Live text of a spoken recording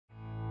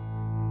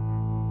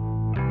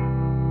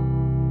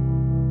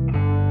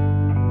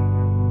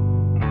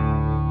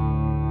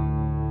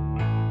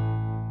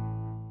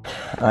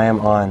I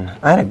am on.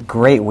 I had a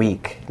great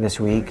week this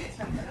week,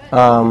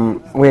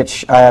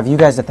 which I have you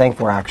guys to thank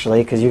for,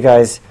 actually, because you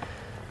guys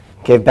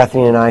gave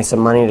Bethany and I some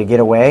money to get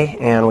away,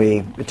 and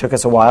it took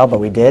us a while, but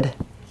we did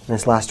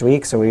this last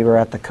week. So we were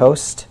at the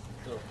coast,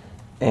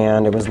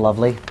 and it was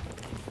lovely,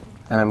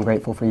 and I'm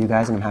grateful for you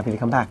guys, and I'm happy to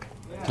come back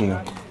to you.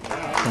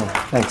 So,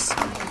 thanks.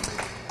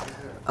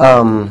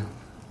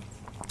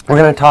 We're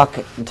going to talk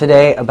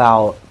today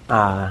about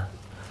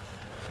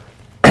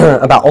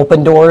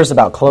open doors,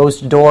 about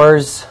closed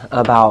doors,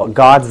 about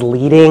God's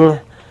leading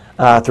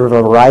through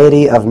a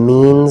variety of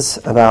means,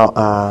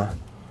 about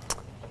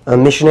a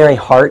missionary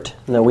heart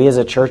that we as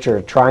a church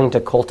are trying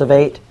to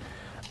cultivate,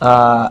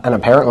 and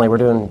apparently we're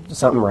doing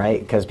something right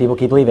because people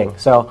keep leaving.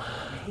 So,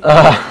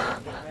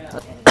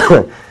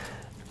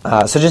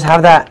 so just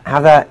have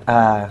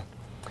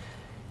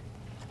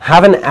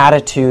an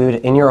attitude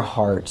in your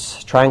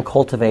hearts. Try and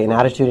cultivate an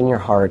attitude in your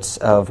hearts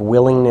of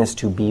willingness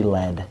to be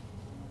led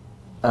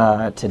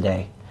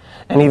today.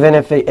 And even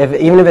if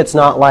it's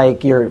not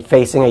like you're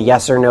facing a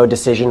yes or no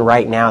decision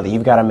right now that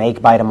you've got to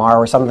make by tomorrow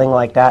or something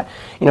like that,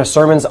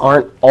 sermons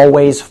aren't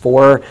always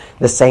for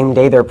the same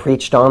day they're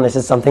preached on. This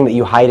is something that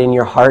you hide in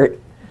your heart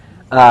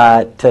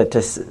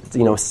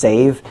to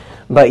save,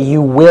 but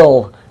you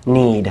will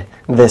need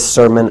this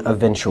sermon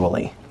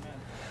eventually.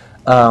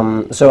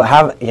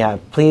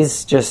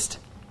 Please just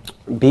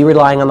be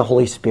relying on the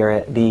Holy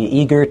Spirit. Be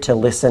eager to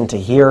listen, to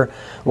hear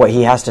what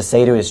He has to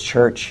say to His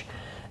church.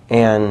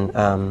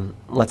 And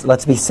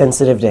let's be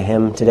sensitive to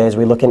Him today as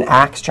we look in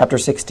Acts chapter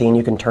 16.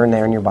 You can turn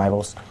there in your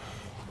Bibles.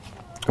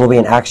 We'll be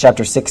in Acts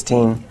chapter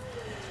 16,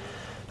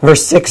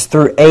 verse 6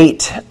 through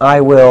 8.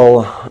 I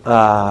will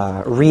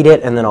read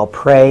it, and then I'll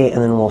pray,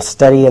 and then we'll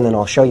study, and then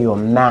I'll show you a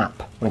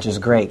map, which is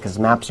great because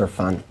maps are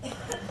fun.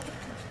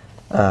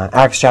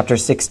 Acts chapter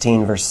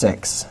 16, verse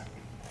 6.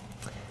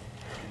 It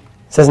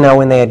says, "Now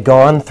when they had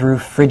gone through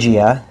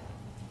Phrygia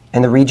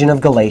and the region of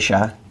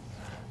Galatia,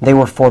 they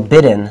were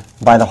forbidden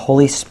by the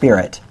Holy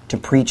Spirit to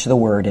preach the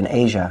word in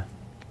Asia.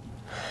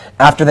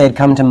 After they had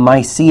come to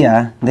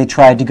Mysia, they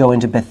tried to go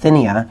into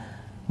Bithynia,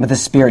 but the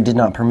Spirit did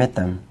not permit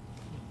them.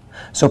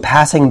 So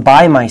passing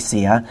by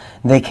Mysia,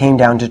 they came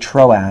down to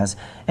Troas,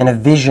 and a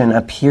vision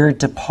appeared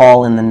to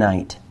Paul in the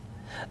night.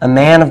 A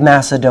man of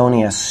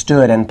Macedonia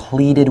stood and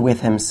pleaded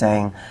with him,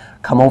 saying,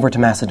 'Come over to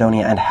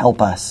Macedonia and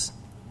help us.'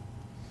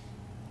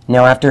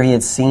 Now after he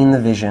had seen the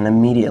vision,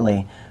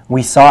 immediately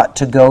we sought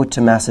to go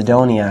to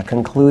Macedonia,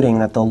 concluding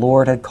that the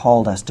Lord had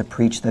called us to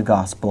preach the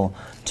gospel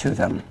to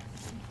them."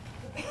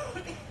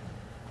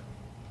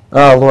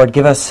 Oh, Lord,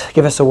 give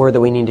us a word that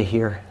we need to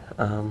hear.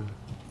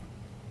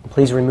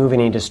 Please remove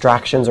any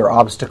distractions or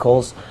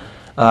obstacles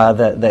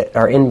that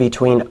are in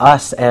between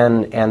us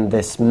and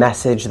this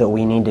message that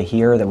we need to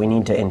hear, that we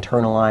need to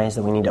internalize,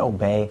 that we need to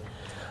obey.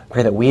 I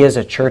pray that we as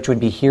a church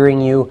would be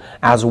hearing you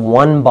as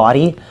one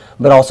body,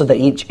 but also that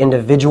each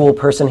individual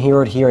person here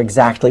would hear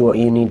exactly what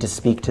you need to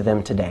speak to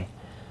them today.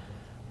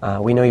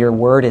 We know your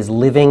word is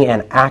living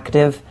and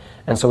active,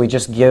 and so we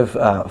just give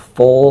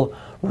full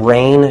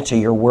reign to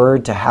your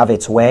word to have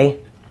its way.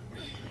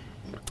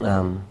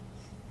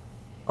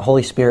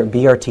 Holy Spirit,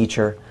 be our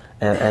teacher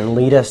and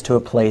lead us to a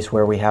place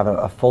where we have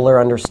a fuller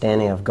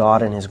understanding of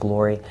God and His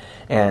glory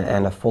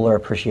and a fuller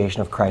appreciation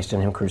of Christ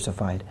and Him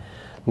crucified.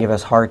 Give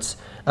us hearts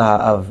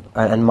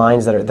and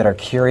minds that are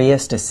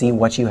curious to see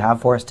what you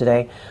have for us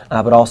today,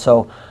 but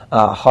also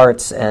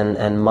hearts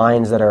and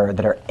minds that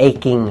are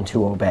aching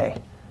to obey,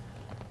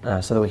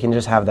 so that we can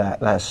just have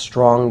that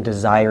strong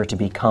desire to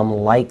become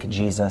like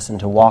Jesus and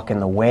to walk in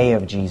the way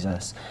of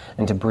Jesus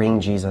and to bring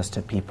Jesus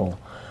to people.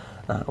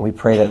 We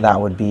pray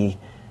that would be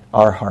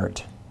our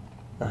heart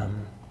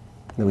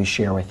that we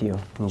share with you.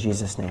 In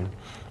Jesus' name,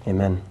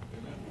 amen.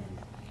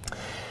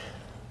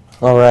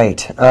 All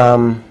right.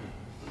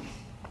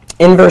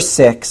 In verse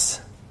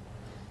 6,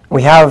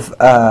 we have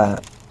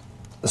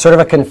sort of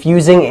a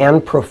confusing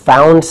and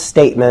profound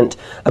statement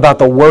about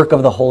the work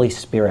of the Holy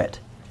Spirit,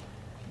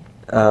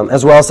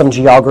 as well as some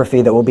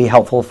geography that will be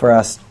helpful for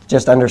us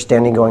just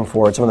understanding going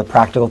forward, some of the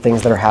practical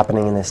things that are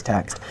happening in this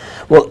text.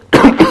 Well,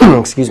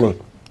 excuse me,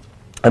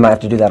 I might have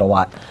to do that a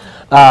lot.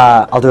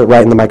 I'll do it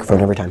right in the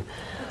microphone every time.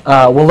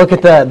 We'll look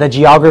at the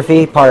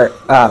geography part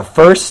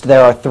first.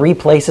 There are 3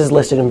 places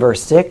listed in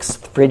verse 6,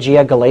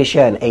 Phrygia,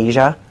 Galatia, and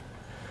Asia.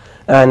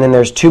 And then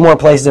there's 2 more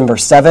places in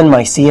verse 7,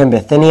 Mysia and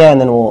Bithynia, and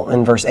then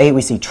in verse 8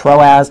 we see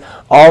Troas.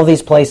 All of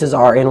these places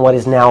are in what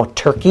is now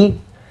Turkey.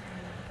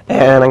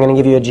 And I'm going to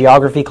give you a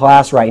geography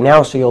class right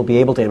now so you'll be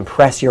able to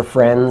impress your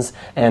friends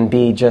and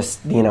be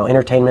just,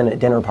 entertainment at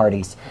dinner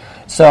parties.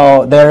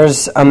 So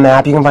there's a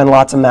map. You can find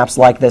lots of maps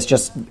like this,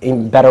 just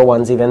better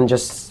ones even.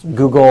 Just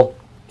Google,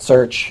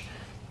 search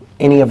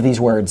any of these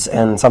words,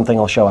 and something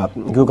will show up.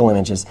 Google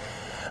images.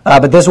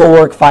 But this will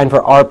work fine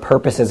for our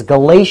purposes.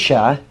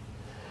 Galatia,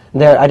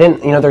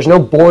 there's no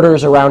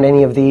borders around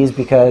any of these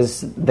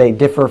because they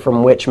differ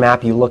from which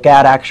map you look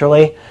at,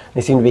 actually.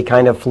 They seem to be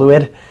kind of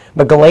fluid.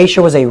 But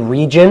Galatia was a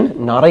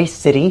region, not a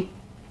city.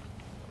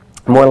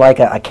 More like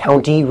a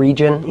county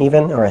region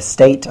even, or a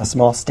state, a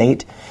small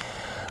state.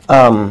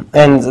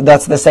 And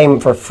that's the same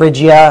for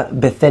Phrygia,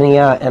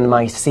 Bithynia, and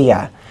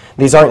Mysia.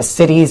 These aren't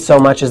cities so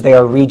much as they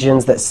are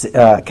regions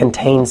that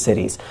contain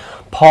cities.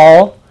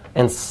 Paul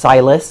and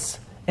Silas,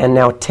 and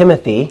now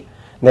Timothy,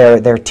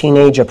 their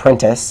teenage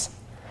apprentice,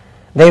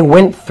 they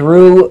went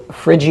through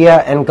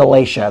Phrygia and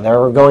Galatia. They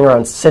were going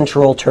around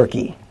central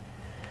Turkey.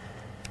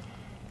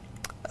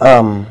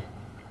 And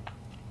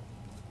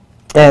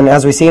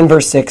as we see in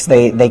verse 6,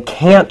 they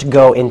can't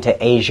go into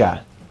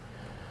Asia.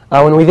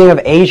 When we think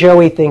of Asia,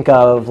 we think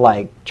of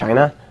like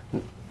China.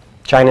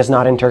 China's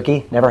not in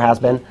Turkey, never has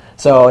been.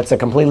 So it's a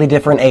completely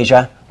different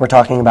Asia we're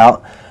talking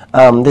about.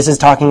 This is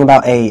talking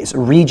about a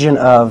region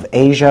of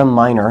Asia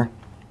Minor.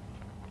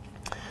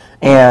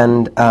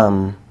 And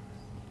in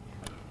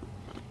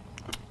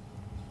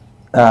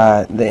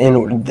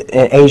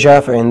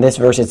Asia, in this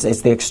verse,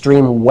 it's the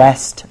extreme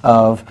west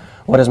of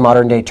what is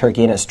modern-day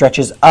Turkey, and it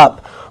stretches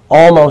up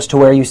almost to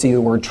where you see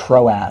the word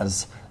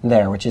Troas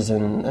there, which is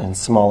in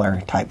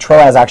smaller type.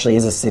 Troas actually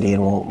is a city,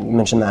 and we'll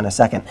mention that in a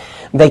second.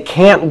 They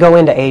can't go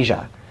into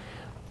Asia.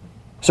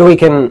 So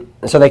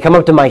they come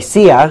up to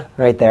Mysia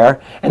right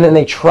there, and then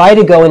they try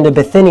to go into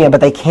Bithynia, but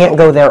they can't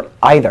go there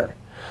either.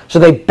 So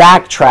they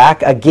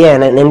backtrack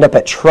again and end up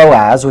at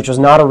Troas, which was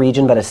not a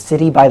region, but a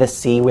city by the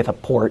sea with a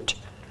port.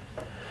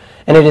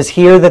 And it is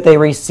here that they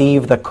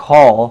receive the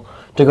call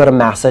to go to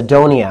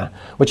Macedonia,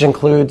 which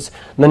includes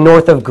the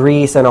north of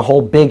Greece and a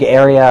whole big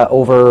area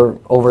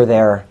over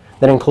there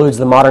that includes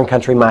the modern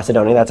country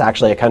Macedonia. That's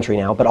actually a country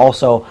now, but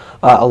also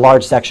a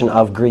large section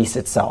of Greece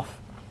itself.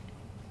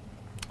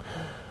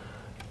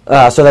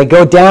 So they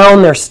go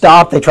down, they're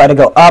stopped, they try to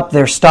go up,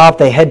 they're stopped,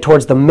 they head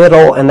towards the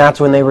middle, and that's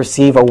when they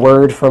receive a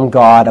word from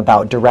God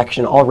about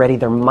direction. Already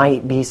there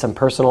might be some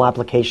personal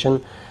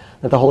application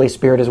that the Holy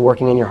Spirit is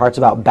working in your hearts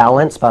about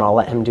balance, but I'll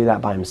let him do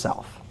that by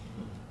himself.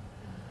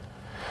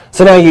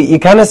 So now you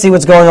kind of see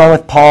what's going on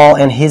with Paul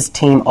and his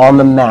team on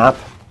the map.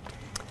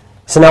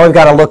 So now we've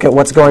got to look at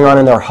what's going on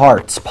in their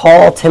hearts.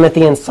 Paul,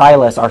 Timothy, and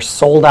Silas are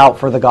sold out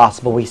for the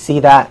gospel. We see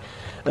that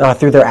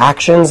through their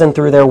actions and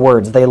through their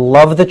words. They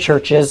love the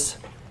churches.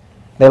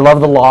 They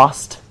love the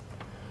lost.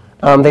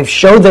 They've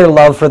showed their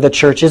love for the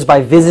churches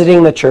by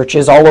visiting the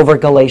churches all over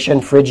Galatia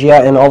and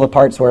Phrygia and all the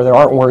parts where there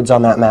aren't words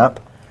on that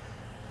map.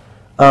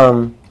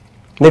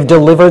 They've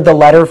delivered the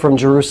letter from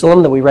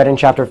Jerusalem that we read in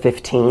chapter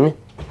 15.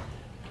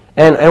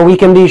 And we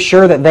can be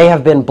sure that they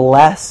have been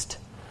blessed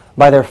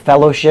by their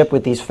fellowship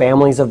with these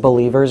families of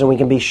believers, and we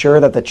can be sure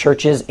that the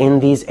churches in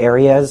these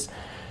areas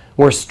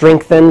were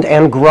strengthened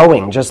and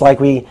growing, just like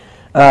the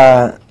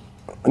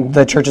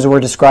churches were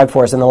described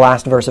for us in the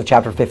last verse of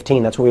chapter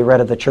 15. That's what we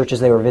read of the churches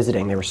they were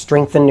visiting. They were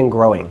strengthened and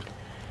growing.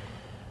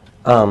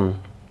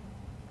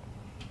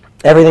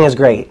 Everything is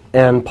great.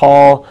 And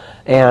Paul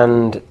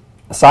and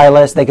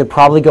Silas, they could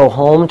probably go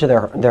home to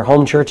their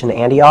home church in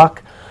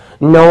Antioch,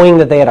 knowing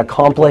that they had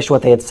accomplished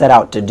what they had set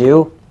out to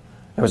do.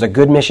 It was a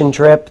good mission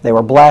trip. They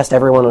were blessed.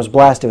 Everyone was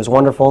blessed. It was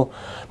wonderful.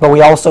 But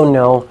we also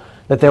know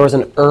that there was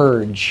an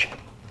urge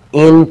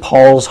in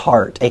Paul's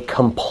heart, a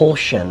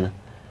compulsion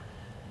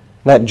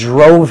that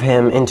drove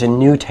him into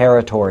new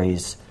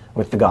territories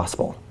with the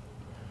gospel.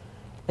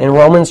 In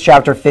Romans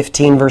chapter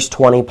 15, verse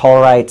 20,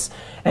 Paul writes,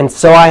 "And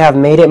so I have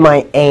made it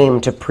my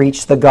aim to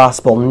preach the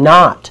gospel,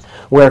 not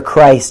where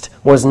Christ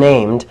was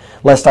named,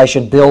 lest I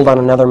should build on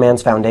another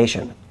man's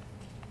foundation."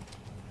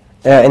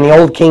 In the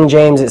Old King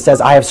James, it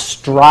says, "I have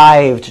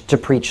strived to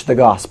preach the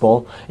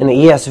gospel." In the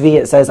ESV,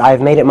 it says, "I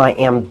have made it my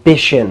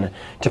ambition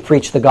to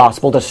preach the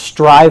gospel," to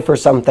strive for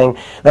something.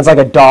 That's like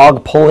a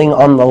dog pulling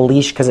on the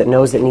leash because it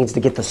knows it needs to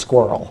get the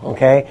squirrel,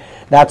 okay?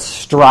 That's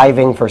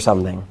striving for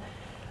something.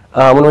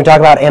 When we talk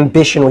about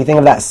ambition, we think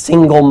of that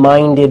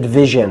single-minded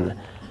vision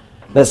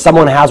that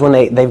someone has when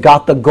they've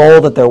got the goal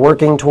that they're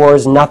working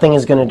towards. Nothing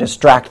is going to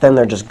distract them.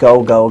 They're just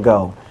go, go,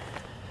 go.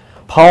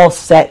 Paul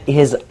set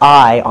his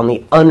eye on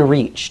the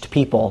unreached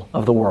people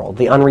of the world,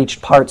 the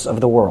unreached parts of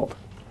the world,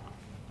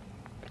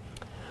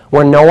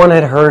 where no one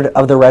had heard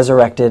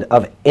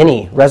of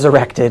any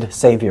resurrected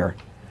Savior.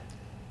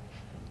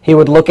 He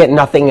would look at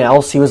nothing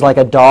else. He was like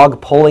a dog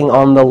pulling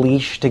on the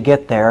leash to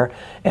get there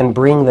and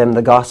bring them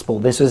the gospel.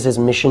 This was his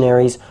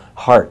missionary's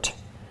heart.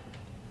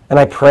 And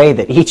I pray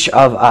that each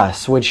of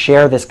us would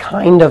share this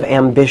kind of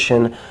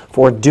ambition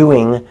for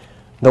doing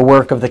the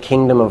work of the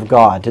kingdom of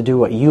God, to do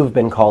what you've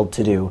been called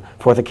to do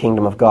for the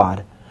kingdom of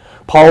God.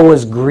 Paul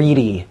was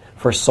greedy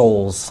for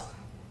souls.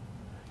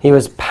 He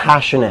was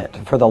passionate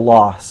for the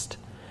lost.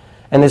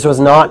 And this was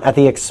not at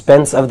the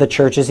expense of the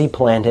churches he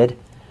planted.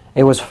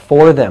 It was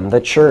for them. The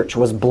church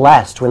was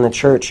blessed when the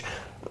church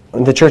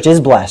is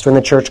blessed when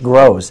the church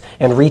grows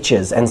and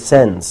reaches and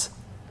sends.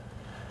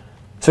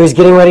 So he's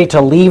getting ready to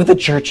leave the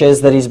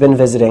churches that he's been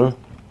visiting.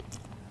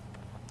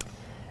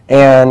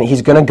 And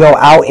he's going to go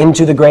out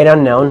into the great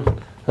unknown,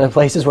 the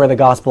places where the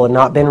gospel had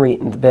not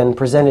been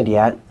presented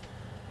yet.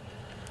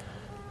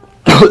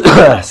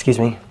 Excuse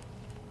me.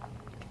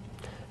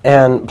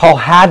 And Paul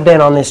had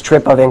been on this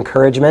trip of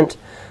encouragement.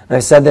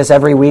 I've said this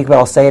every week, but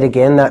I'll say it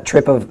again. That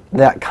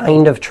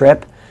kind of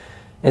trip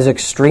is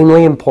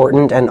extremely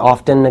important and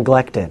often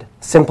neglected.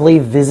 Simply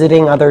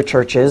visiting other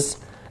churches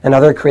and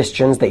other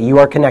Christians that you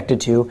are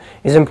connected to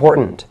is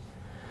important.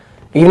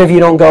 Even if you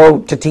don't go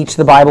to teach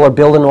the Bible or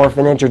build an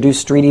orphanage or do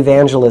street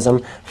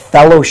evangelism,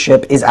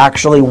 fellowship is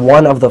actually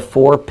one of the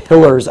 4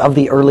 pillars of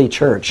the early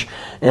church.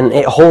 And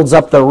it holds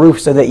up the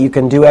roof so that you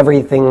can do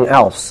everything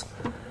else.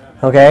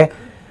 Okay?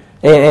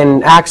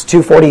 In Acts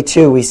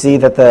 2:42, we see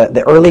that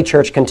the early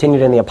church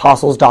continued in the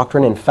apostles'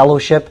 doctrine and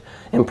fellowship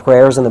and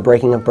prayers and the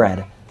breaking of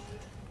bread.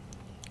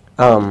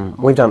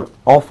 We've done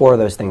all 4 of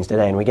those things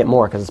today, and we get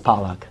more because it's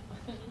potluck.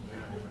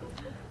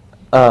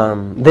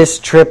 This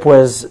trip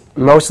was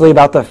mostly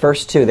about the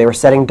first 2. They were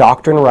setting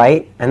doctrine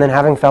right and then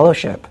having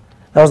fellowship.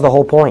 That was the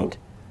whole point.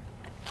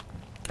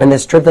 And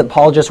this trip that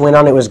Paul just went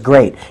on, it was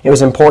great. It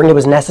was important, it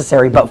was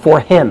necessary, but for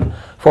him,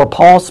 for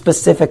Paul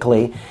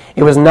specifically,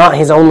 it was not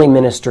his only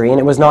ministry and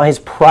it was not his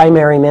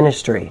primary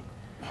ministry.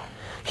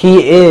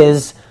 He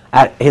is,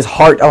 at his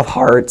heart of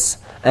hearts,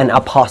 an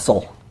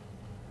apostle,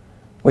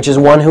 which is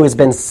one who has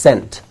been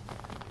sent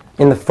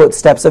in the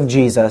footsteps of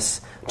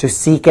Jesus to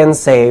seek and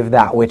save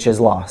that which is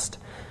lost.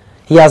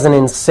 He has an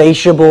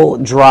insatiable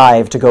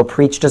drive to go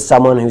preach to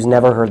someone who's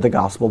never heard the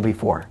gospel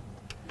before.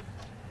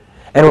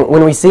 And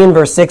when we see in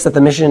verse 6 that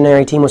the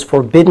missionary team was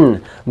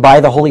forbidden by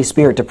the Holy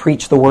Spirit to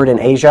preach the word in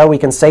Asia, we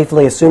can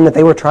safely assume that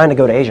they were trying to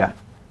go to Asia.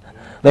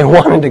 They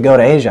wanted to go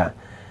to Asia.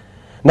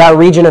 That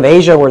region of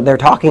Asia where they're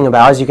talking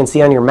about, as you can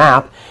see on your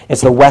map,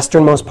 it's the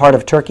westernmost part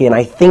of Turkey. And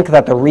I think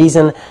that the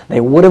reason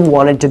they would have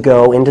wanted to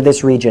go into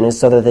this region is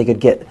so that they could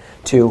get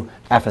to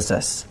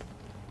Ephesus.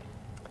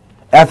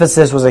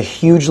 Ephesus was a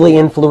hugely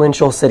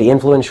influential city,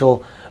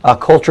 influential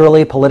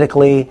culturally,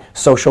 politically,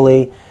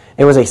 socially.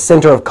 It was a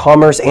center of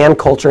commerce and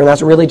culture, and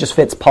that really just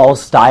fits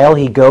Paul's style.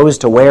 He goes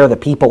to where the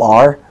people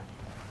are.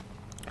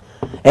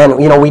 And,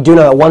 we do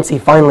know that once he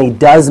finally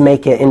does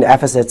make it into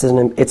Ephesus,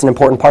 it's an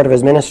important part of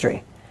his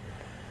ministry.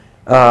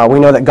 We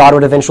know that God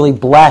would eventually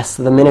bless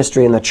the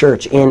ministry in the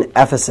church in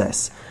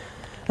Ephesus.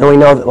 And we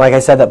know, that, like I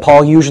said, that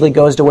Paul usually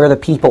goes to where the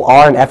people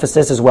are, and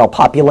Ephesus is well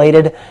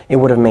populated. It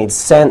would have made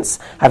sense,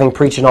 having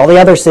preached in all the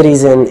other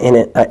cities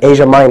in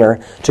Asia Minor,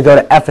 to go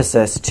to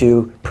Ephesus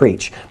to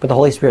preach. But the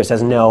Holy Spirit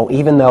says no,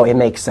 even though it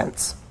makes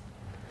sense.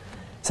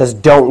 It says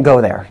don't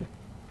go there.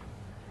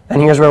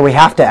 And here's where we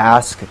have to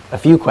ask a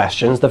few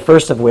questions, the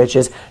first of which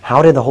is,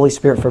 how did the Holy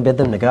Spirit forbid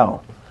them to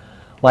go?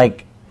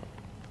 Like,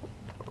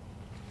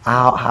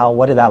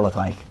 what did that look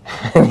like?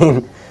 I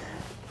mean,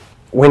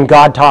 when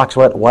God talks,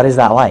 what is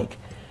that like?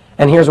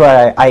 And here's what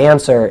I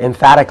answer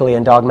emphatically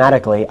and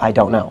dogmatically, I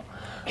don't know.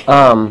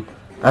 I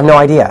have no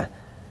idea.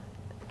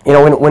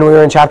 When we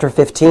were in chapter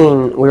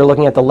 15, we were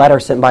looking at the letter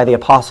sent by the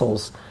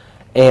apostles,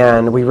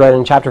 and we read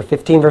in chapter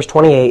 15, verse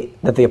 28,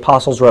 that the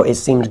apostles wrote, "It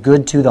seemed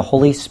good to the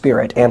Holy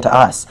Spirit and to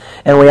us."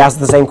 And we asked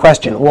the same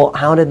question, well,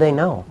 how did they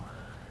know?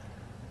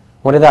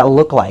 What did that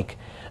look like?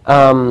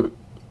 But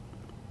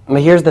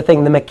here's the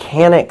thing, the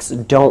mechanics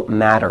don't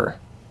matter,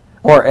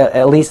 or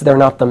at least they're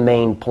not the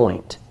main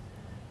point.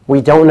 We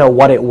don't know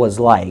what it was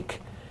like.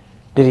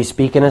 Did he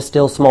speak in a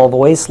still small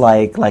voice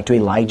like to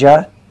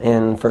Elijah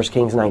in 1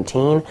 Kings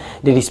 19?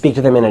 Did he speak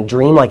to them in a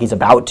dream like he's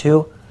about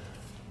to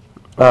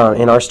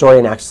in our story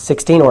in Acts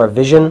 16, or a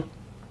vision?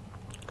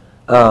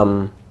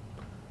 Or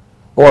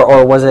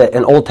was it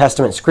an Old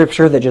Testament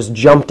scripture that just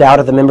jumped out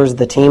at the members of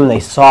the team and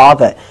they saw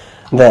that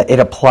it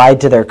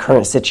applied to their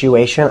current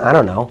situation? I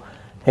don't know.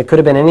 It could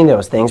have been any of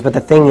those things, but the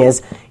thing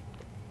is,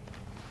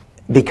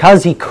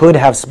 because he could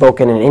have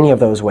spoken in any of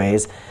those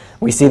ways,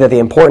 we see that the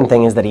important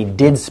thing is that he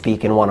did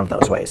speak in one of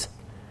those ways.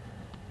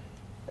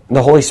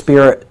 The Holy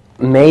Spirit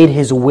made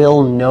his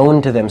will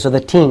known to them. So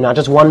the team, not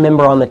just one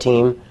member on the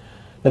team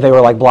that they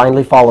were like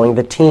blindly following,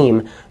 the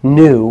team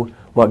knew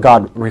what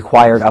God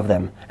required of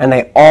them. And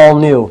they all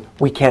knew,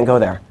 we can't go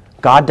there.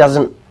 God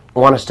doesn't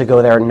want us to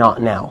go there,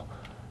 not now.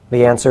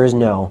 The answer is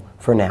no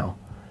for now.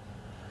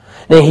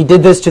 Now, he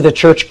did this to the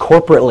church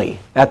corporately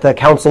at the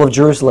Council of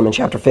Jerusalem in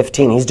chapter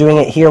 15. He's doing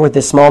it here with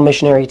this small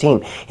missionary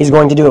team. He's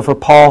going to do it for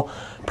Paul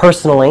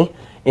personally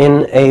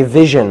in a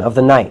vision of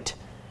the night.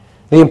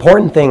 The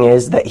important thing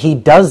is that he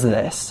does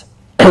this.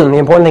 The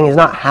important thing is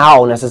not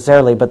how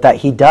necessarily, but that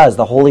he does.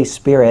 The Holy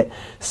Spirit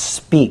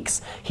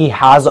speaks. He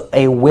has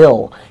a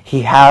will.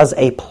 He has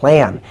a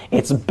plan.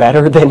 It's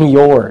better than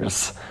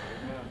yours.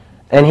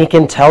 And he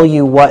can tell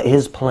you what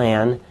his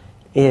plan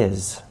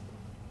is.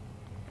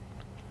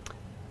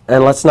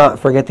 And let's not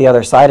forget the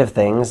other side of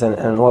things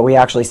and what we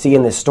actually see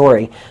in this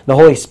story. The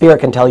Holy Spirit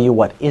can tell you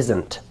what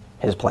isn't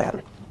his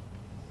plan.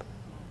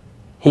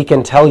 He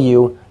can tell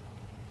you,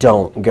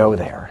 don't go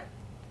there.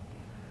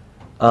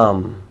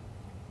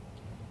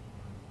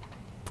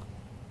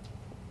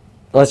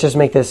 Let's just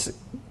make this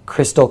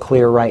crystal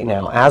clear right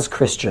now. As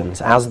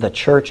Christians, as the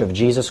Church of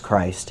Jesus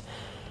Christ,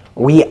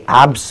 we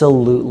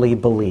absolutely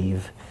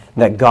believe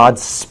that God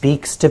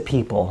speaks to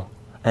people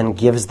and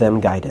gives them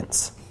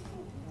guidance.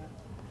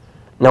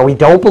 Now, we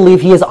don't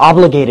believe he is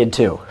obligated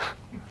to.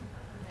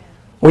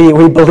 We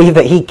believe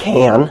that he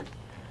can,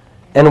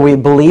 and we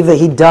believe that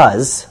he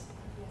does,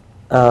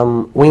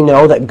 We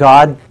know that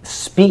God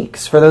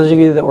speaks. For those of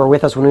you that were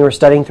with us when we were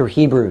studying through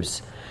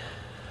Hebrews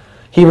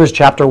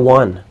chapter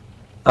 1,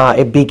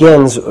 it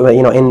begins,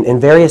 in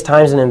various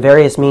times and in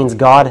various means,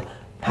 God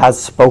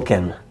has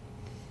spoken.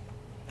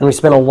 And we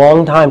spent a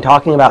long time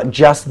talking about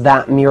just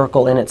that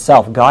miracle in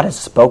itself. God has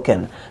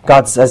spoken.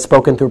 God has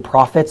spoken through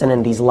prophets, and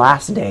in these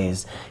last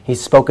days,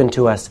 He's spoken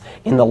to us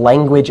in the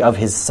language of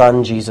His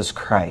Son, Jesus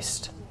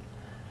Christ.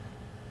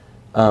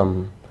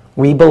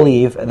 We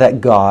believe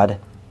that God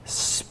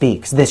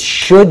speaks. This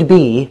should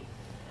be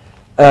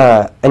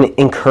an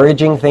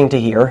encouraging thing to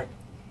hear,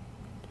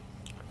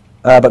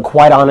 but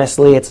quite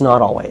honestly, it's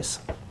not always.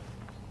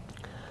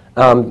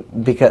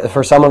 Because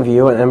for some of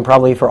you, and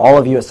probably for all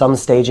of you at some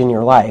stage in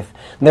your life,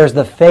 there's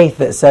the faith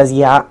that says,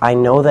 yeah, I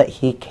know that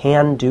He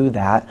can do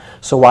that,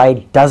 so why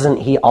doesn't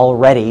He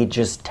already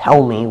just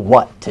tell me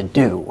what to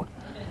do?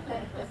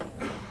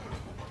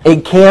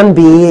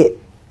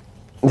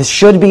 This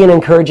should be an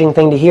encouraging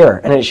thing to hear,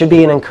 and it should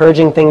be an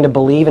encouraging thing to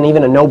believe, and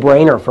even a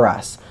no-brainer for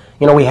us.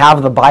 We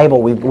have the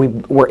Bible,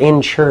 we're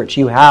in church,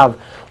 you have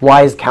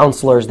wise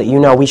counselors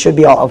that we should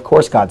be, of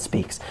course God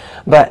speaks.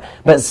 But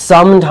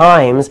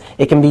sometimes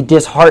it can be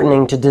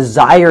disheartening to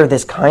desire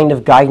this kind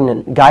of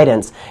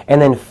guidance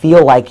and then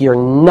feel like you're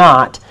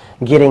not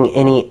getting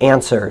any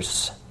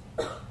answers.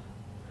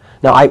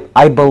 Now,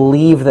 I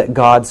believe that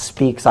God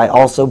speaks. I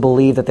also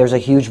believe that there's a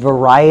huge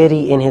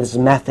variety in His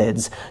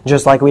methods,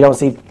 just like we don't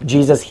see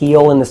Jesus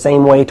heal in the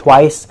same way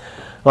twice.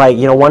 Like,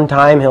 one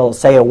time He'll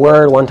say a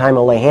word, one time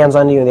He'll lay hands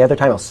on you, and the other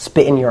time He'll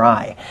spit in your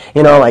eye.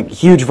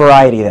 Huge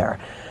variety there.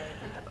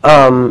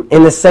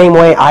 In the same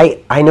way,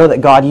 I know that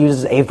God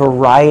uses a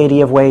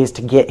variety of ways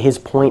to get His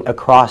point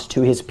across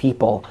to His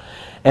people.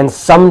 And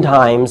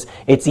sometimes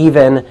it's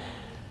even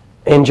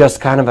in just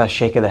kind of a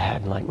shake of the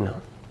head, like,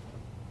 no.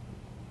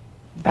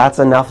 That's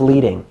enough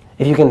leading.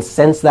 If you can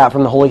sense that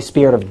from the Holy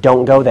Spirit of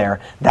don't go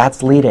there,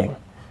 that's leading.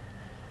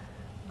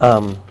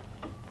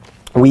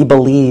 We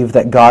believe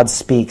that God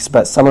speaks,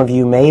 but some of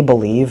you may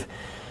believe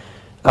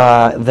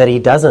that He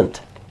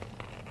doesn't.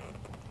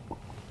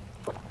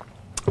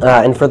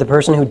 And for the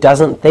person who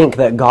doesn't think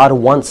that God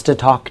wants to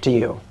talk to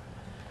you,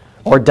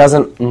 or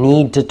doesn't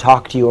need to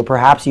talk to you, or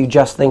perhaps you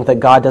just think that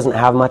God doesn't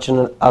have much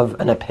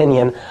of an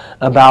opinion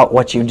about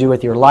what you do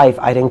with your life,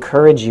 I'd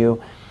encourage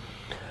you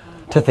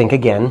to think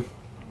again.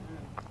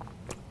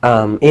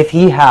 If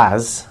He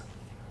has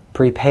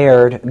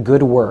prepared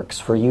good works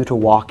for you to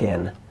walk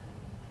in,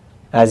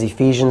 as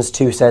Ephesians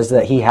 2 says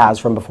that He has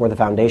from before the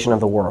foundation of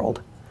the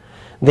world,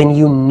 then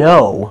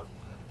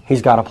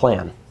He's got a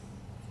plan.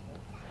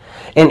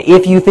 And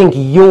if you think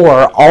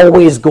you're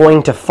always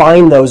going to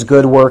find those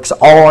good works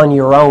all on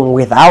your own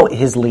without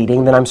His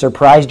leading, then I'm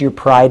surprised your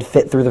pride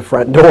fit through the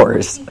front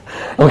doors.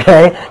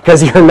 Okay?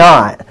 Because you're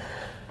not.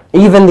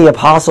 Even the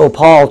Apostle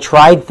Paul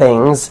tried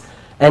things,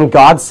 and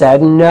God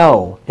said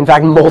no. In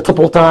fact,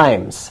 multiple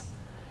times.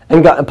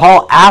 And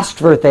Paul asked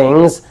for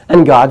things,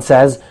 and God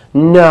says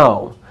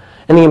no.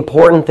 And the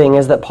important thing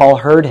is that Paul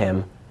heard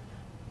Him.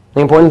 The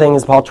important thing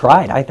is Paul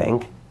tried, I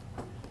think.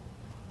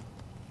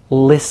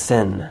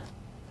 Listen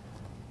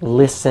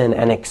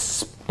and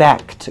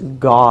expect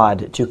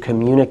God to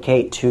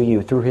communicate to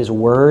you through His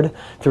Word,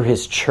 through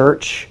His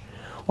church,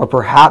 or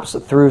perhaps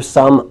through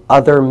some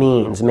other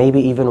means,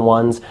 maybe even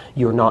ones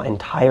you're not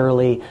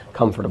entirely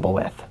comfortable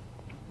with.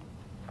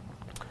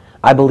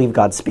 I believe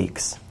God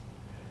speaks.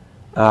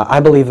 I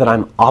believe that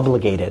I'm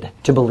obligated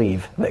to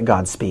believe that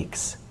God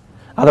speaks.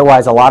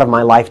 Otherwise, a lot of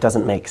my life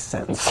doesn't make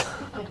sense.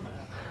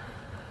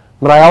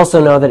 But I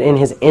also know that in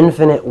His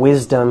infinite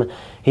wisdom,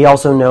 He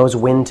also knows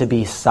when to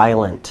be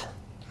silent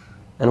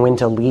and when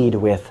to lead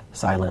with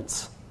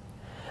silence.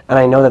 And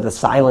I know that the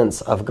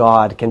silence of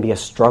God can be a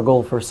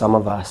struggle for some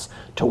of us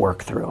to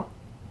work through.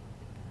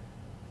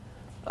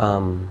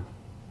 So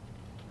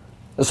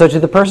to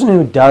the person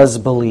who does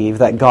believe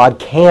that God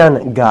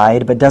can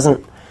guide, but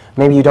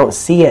maybe you don't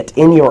see it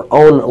in your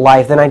own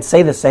life, then I'd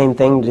say the same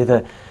thing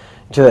to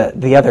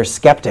the other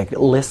skeptic.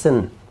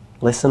 Listen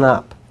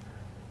up.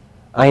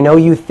 I know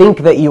you think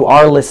that you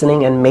are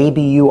listening, and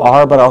maybe you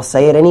are, but I'll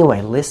say it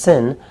anyway.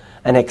 Listen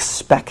and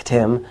expect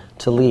Him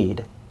to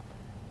lead.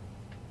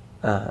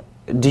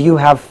 Do you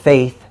have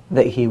faith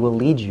that He will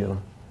lead you?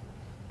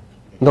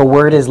 The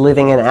Word is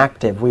living and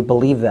active. We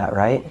believe that,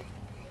 right?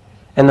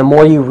 And the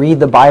more you read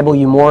the Bible,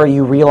 the more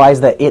you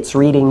realize that it's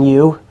reading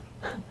you.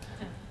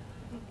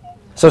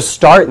 So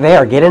start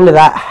there. Get into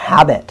that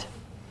habit.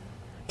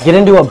 Get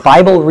into a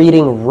Bible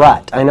reading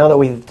rut. I know that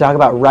we talk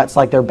about ruts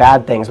like they're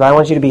bad things, but I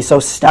want you to be so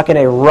stuck in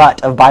a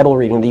rut of Bible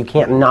reading that you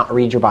can't not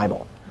read your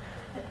Bible.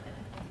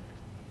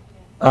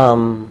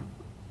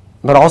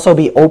 But also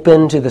be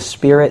open to the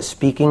Spirit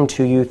speaking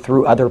to you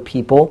through other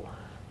people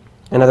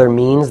and other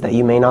means that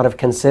you may not have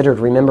considered.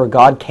 Remember,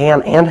 God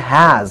can and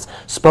has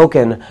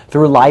spoken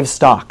through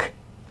livestock.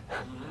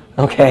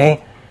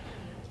 Okay?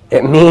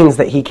 It means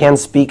that He can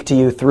speak to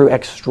you through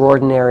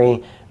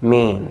extraordinary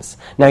means.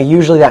 Now,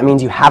 usually that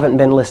means you haven't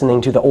been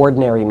listening to the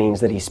ordinary means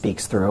that He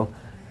speaks through,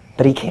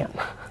 but He can.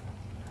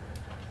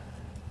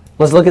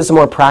 Let's look at some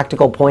more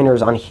practical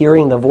pointers on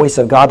hearing the voice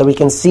of God that we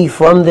can see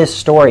from this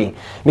story.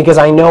 Because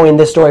I know in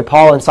this story,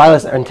 Paul and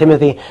Silas and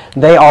Timothy,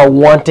 they are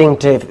wanting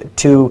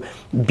to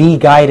be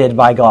guided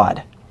by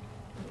God.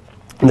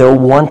 They're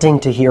wanting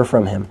to hear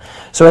from Him.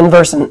 So in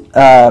verse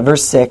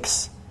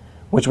 6,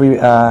 which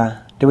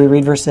did we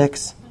read verse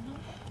 6?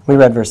 We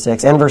read verse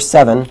 6. And verse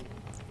 7,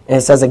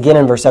 it says again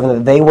in verse 7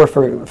 that they were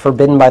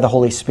forbidden by the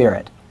Holy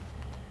Spirit.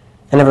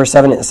 And in verse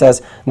 7 it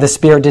says, the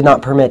Spirit did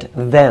not permit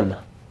them.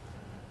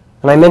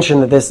 And I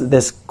mentioned that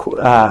this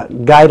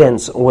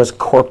guidance was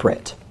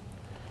corporate.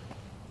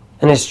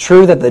 And it's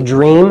true that the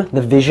dream,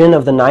 the vision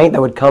of the night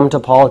that would come to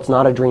Paul, it's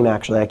not a dream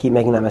actually. I keep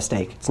making that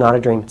mistake. It's not a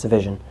dream, it's a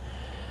vision.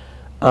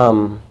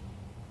 That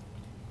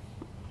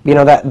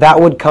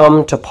would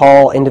come to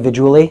Paul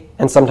individually,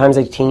 and sometimes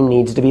a team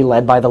needs to be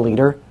led by the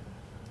leader.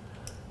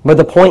 But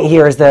the point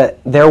here is that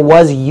there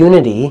was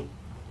unity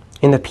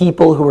in the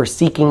people who were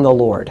seeking the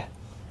Lord.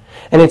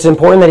 And it's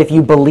important that if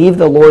you believe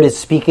the Lord is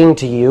speaking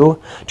to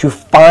you, to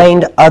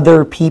find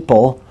other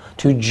people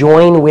to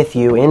join with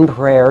you in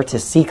prayer, to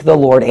seek the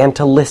Lord and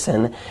to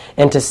listen,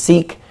 and to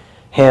seek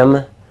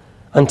Him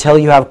until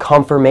you have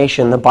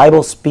confirmation. The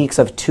Bible speaks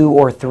of 2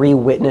 or 3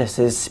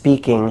 witnesses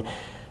speaking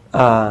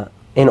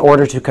in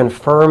order to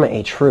confirm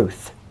a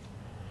truth.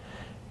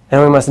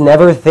 And we must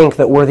never think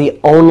that we're the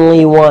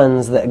only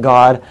ones that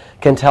God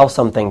can tell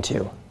something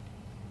to.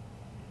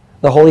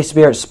 The Holy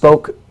Spirit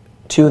spoke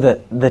to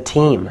the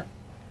team,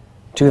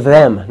 to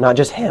them, not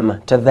just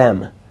him, to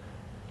them.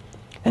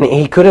 And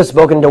He could have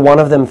spoken to one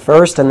of them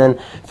first, and then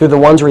through the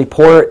one's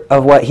report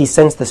of what he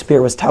sensed the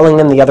Spirit was telling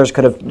them, the others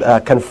could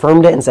have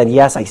confirmed it and said,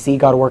 yes, I see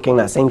God working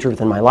that same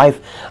truth in my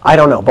life. I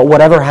don't know. But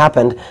whatever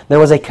happened, there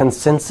was a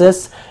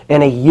consensus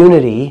and a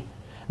unity,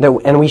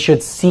 and we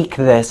should seek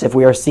this if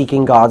we are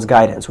seeking God's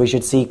guidance. We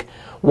should seek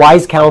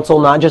wise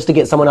counsel, not just to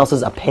get someone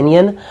else's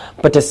opinion,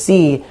 but to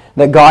see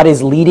that God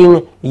is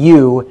leading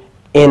you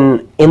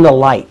in the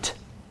light,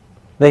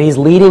 that He's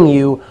leading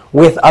you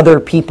with other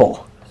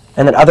people,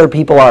 and that other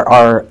people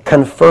are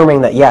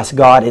confirming that, yes,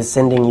 God is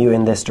sending you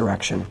in this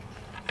direction.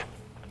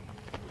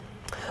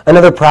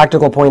 Another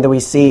practical point that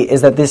we see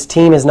is that this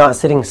team is not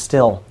sitting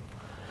still.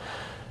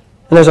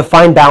 And there's a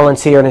fine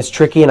balance here, and it's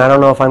tricky, and I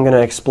don't know if I'm going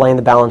to explain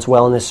the balance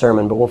well in this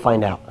sermon, but we'll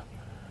find out.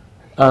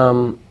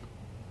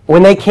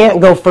 When they can't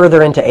go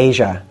further into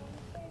Asia,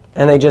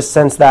 and they just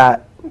sense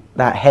that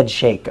head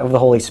shake of the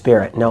Holy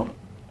Spirit, no.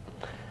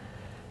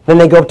 Then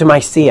they go up to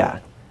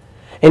Mysia.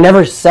 It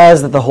never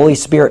says that the Holy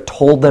Spirit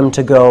told them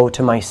to go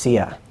to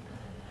Mysia.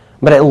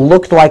 But it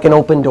looked like an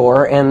open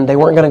door, and they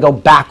weren't going to go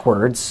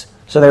backwards,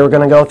 so they were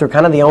going to go through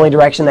kind of the only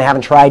direction they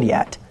haven't tried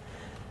yet.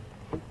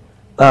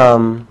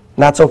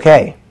 That's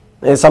okay.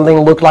 If something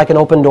looked like an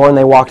open door and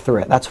they walked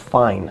through it, that's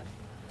fine.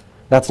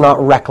 That's not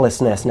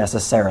recklessness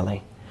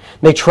necessarily.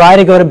 They try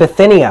to go to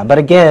Bithynia, but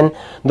again,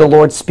 the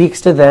Lord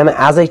speaks to them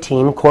as a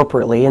team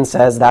corporately and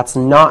says that's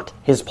not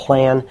His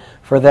plan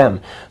for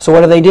them. So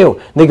what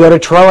do? They go to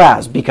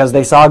Troas because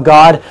they saw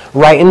God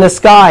right in the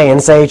sky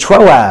and say,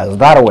 Troas,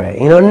 that way.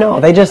 No,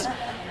 they just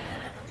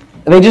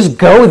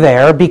go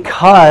there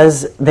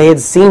because they had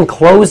seen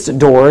closed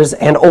doors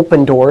and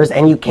open doors,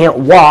 and you can't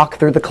walk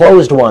through the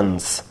closed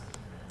ones.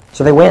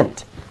 So they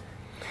went.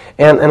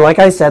 And like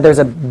I said,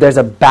 there's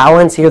a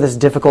balance here that's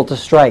difficult to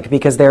strike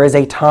because there's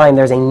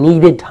a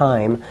needed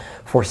time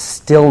for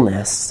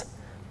stillness,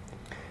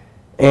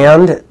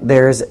 and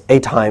there's a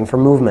time for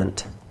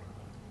movement.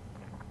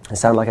 It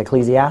sounds like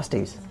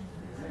Ecclesiastes.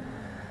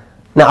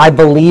 Now, I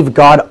believe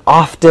God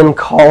often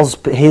calls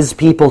His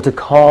people to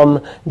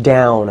calm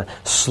down,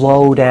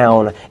 slow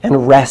down,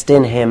 and rest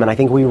in Him, and I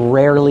think we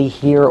rarely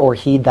hear or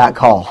heed that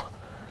call.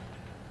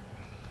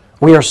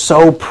 We are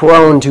so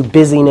prone to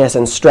busyness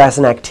and stress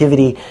and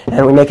activity,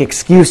 and we make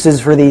excuses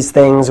for these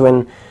things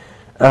when,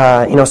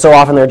 so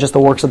often they're just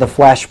the works of the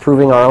flesh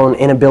proving our own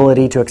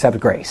inability to accept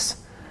grace.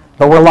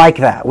 But we're like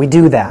that. We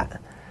do that.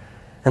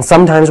 And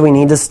sometimes we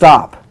need to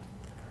stop.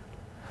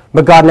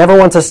 But God never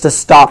wants us to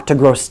stop to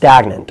grow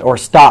stagnant or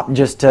stop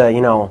just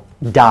to,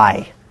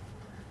 die.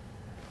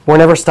 We're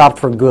never stopped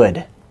for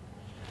good.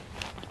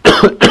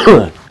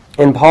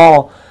 In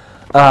Paul,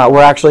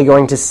 we're actually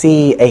going to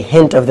see a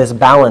hint of this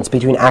balance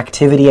between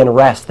activity and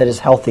rest that is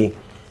healthy.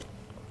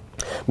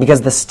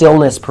 Because the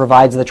stillness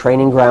provides the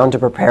training ground to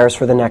prepare us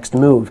for the next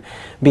move.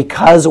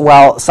 Because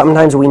while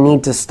sometimes we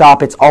need to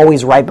stop, it's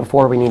always right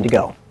before we need to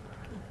go.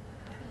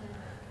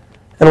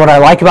 And what I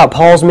like about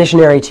Paul's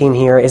missionary team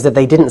here is that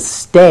they didn't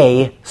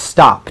stay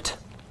stopped.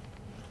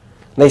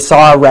 They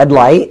saw a red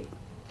light,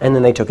 and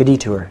then they took a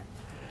detour.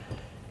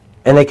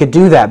 And they could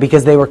do that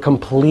because they were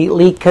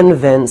completely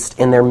convinced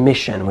in their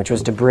mission, which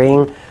was to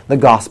bring the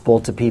gospel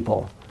to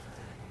people.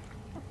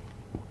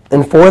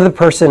 And for the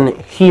person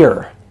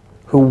here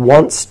who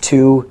wants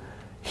to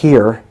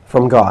hear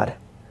from God,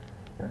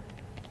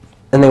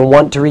 and they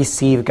want to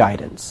receive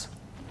guidance,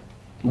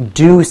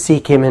 do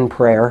seek Him in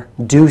prayer,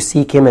 do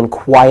seek Him in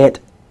quiet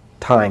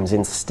times,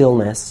 in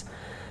stillness,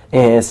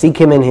 Seek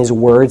Him in His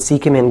Word.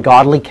 Seek Him in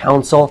godly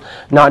counsel,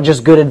 not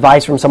just good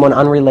advice from someone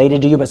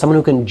unrelated to you, but someone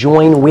who can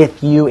join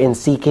with you in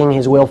seeking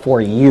His will for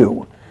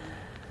you.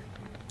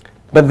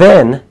 But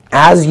then,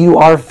 as you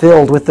are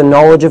filled with the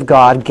knowledge of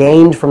God,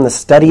 gained from the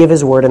study of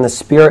His Word and the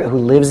Spirit who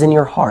lives in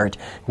your heart,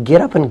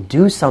 get up and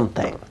do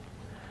something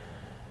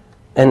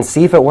and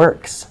see if it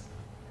works.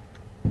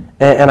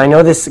 And I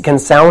know this can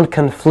sound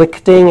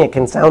conflicting. It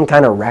can sound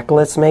kind of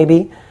reckless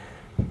maybe.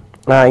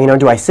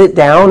 Do I sit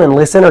down and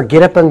listen or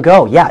get up and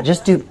go? Yeah,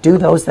 just do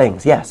those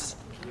things, yes.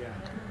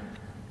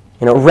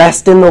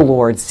 Rest in the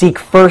Lord. Seek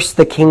first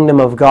the kingdom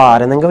of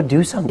God and then go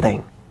do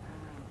something.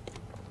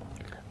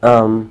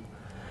 I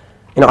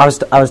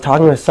was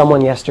talking with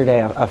someone yesterday,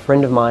 a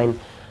friend of mine,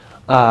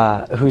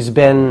 who's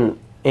been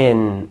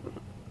in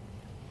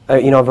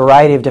a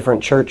variety of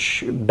different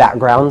church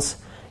backgrounds.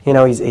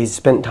 He's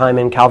spent time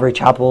in Calvary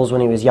chapels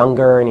when he was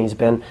younger, and he's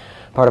been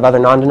part of other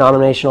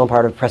non-denominational,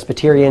 part of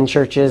Presbyterian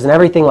churches, and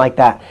everything like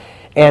that.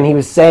 And he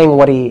was saying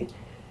what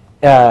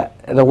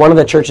one of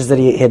the churches that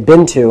he had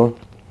been to,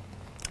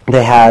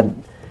 they had,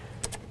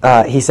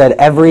 he said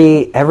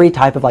every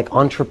type of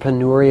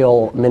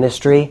entrepreneurial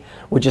ministry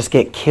would just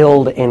get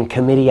killed in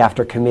committee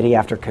after committee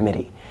after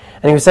committee.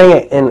 And he was saying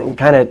it in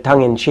kind of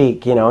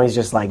tongue-in-cheek, he's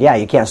just like, yeah,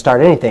 you can't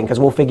start anything because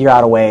we'll figure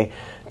out a way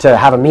to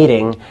have a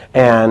meeting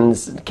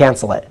and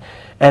cancel it.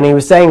 And he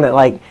was saying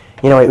that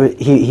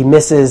he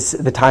misses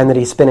the time that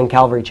he spent in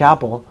Calvary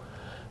Chapel,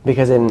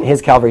 because in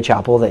his Calvary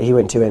Chapel that he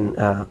went to in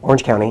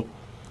Orange County,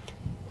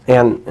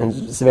 and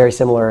it's very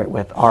similar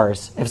with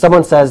ours. If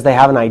someone says they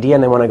have an idea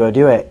and they want to go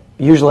do it,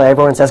 usually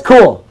everyone says,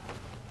 cool,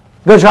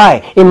 go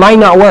try. It might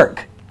not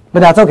work,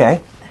 but that's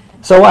okay.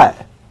 So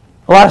what?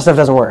 A lot of stuff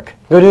doesn't work.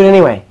 Go do it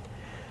anyway.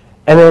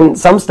 And then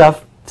some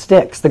stuff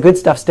sticks. The good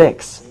stuff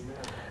sticks.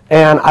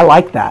 And I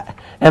like that.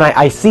 And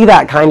I see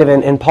that kind of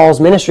in Paul's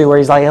ministry, where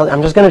he's like,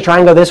 I'm just going to try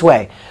and go this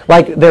way.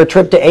 Like their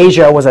trip to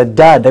Asia was a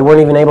dud. They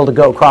weren't even able to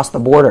go across the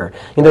border.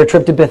 Their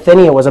trip to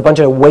Bithynia was a bunch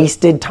of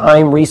wasted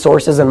time,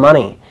 resources, and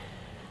money.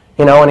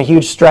 And a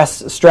huge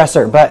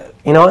stressor. But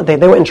you know what? They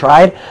went and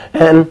tried,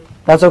 and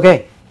that's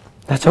okay.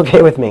 That's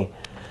okay with me.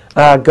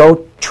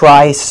 Go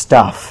try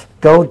stuff.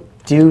 Go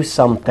do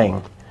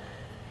something.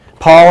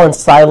 Paul and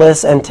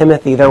Silas and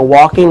Timothy, they're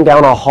walking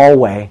down a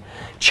hallway,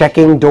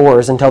 checking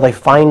doors until they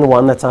find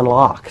one that's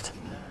unlocked.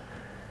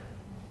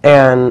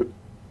 And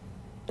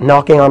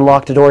knocking on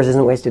locked doors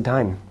isn't wasted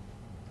time.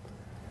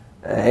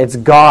 It's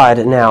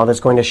God now that's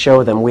going to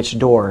show them which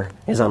door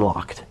is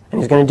unlocked.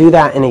 And He's going to do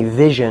that in a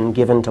vision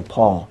given to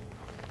Paul.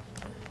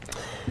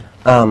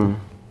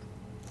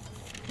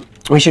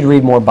 We should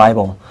read more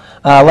Bible.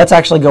 Let's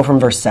actually go from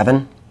verse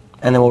 7,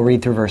 and then we'll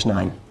read through verse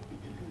 9.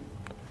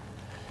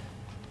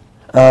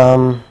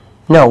 No,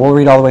 we'll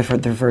read all the way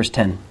through verse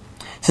 10.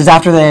 It says,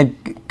 after they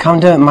had come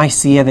to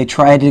Mysia, they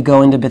tried to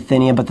go into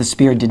Bithynia, but the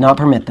Spirit did not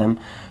permit them.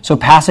 So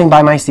passing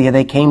by Mysia,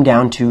 they came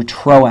down to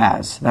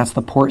Troas. That's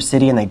the port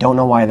city, and they don't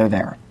know why they're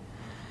there.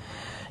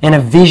 And a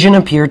vision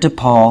appeared to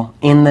Paul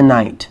in the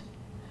night.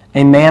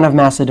 A man of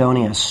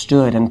Macedonia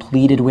stood and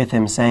pleaded with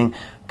him, saying,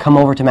 come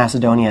over to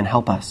Macedonia and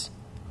help us.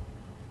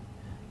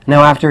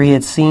 Now after he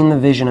had seen the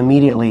vision,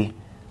 immediately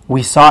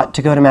we sought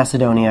to go to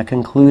Macedonia,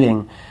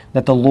 concluding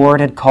that the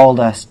Lord had called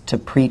us to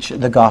preach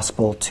the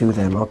gospel to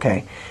them.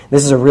 Okay,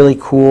 this is a really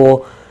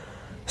cool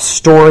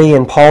story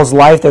in Paul's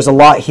life. There's a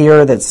lot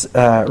here that's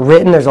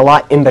written. There's a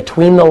lot in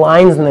between the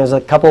lines, and there's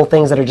a couple of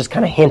things that are just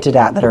kind of hinted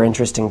at that are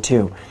interesting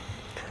too.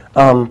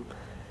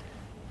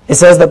 It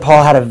says that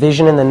Paul had a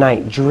vision in the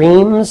night.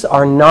 Dreams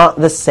are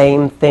not the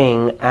same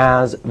thing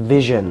as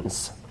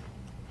visions.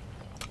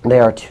 They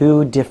are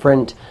two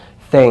different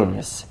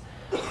things.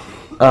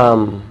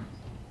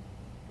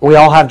 We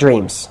all have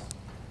dreams.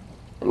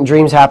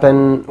 Dreams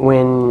happen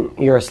when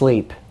you're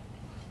asleep,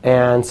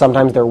 and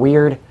sometimes they're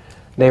weird.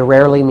 They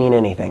rarely mean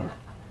anything.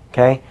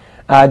 Okay?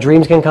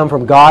 Dreams can come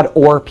from God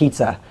or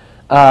pizza.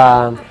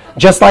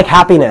 Just like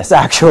happiness,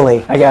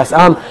 actually, I guess.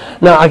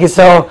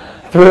 So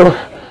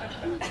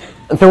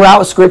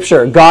throughout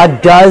Scripture,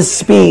 God does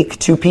speak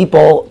to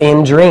people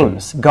in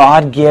dreams.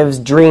 God gives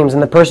dreams,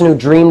 and the person who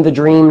dreamed the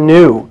dream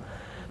knew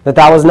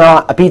that was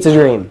not a pizza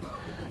dream.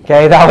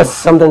 Okay, that was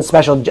something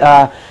special.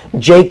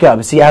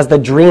 Jacob, he has the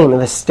dream,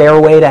 the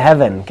stairway to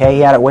heaven. Okay,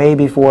 he had it way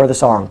before the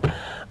song.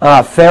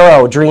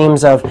 Pharaoh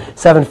dreams of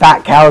 7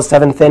 fat cows,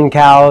 7 thin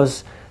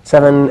cows,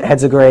 7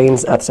 heads of grain,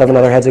 7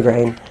 other heads of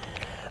grain.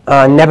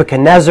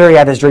 Nebuchadnezzar, he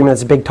had this dream of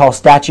this big tall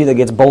statue that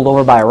gets bowled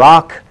over by a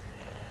rock.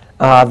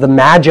 The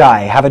Magi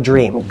have a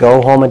dream,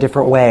 go home a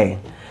different way.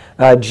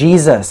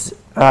 Jesus'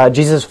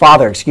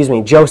 father,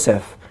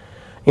 Joseph,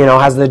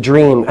 has the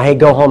dream, hey,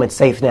 go home, it's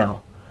safe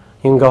now.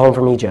 You can go home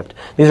from Egypt.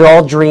 These are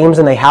all dreams,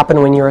 and they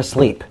happen when you're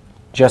asleep,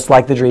 just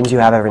like the dreams you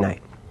have every night.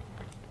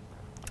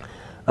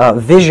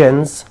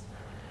 Visions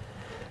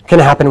can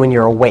happen when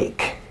you're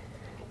awake.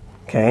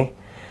 Okay?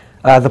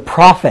 The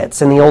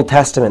prophets in the Old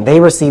Testament, they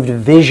received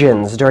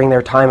visions during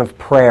their time of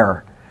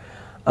prayer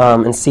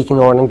and seeking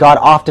the Lord. And God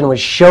often would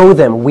show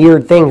them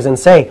weird things and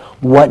say,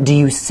 what do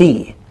you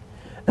see?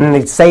 And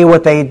they'd say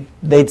what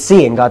they'd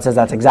see, and God says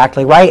that's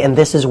exactly right, and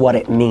this is what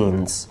it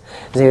means.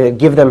 So he would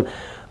give them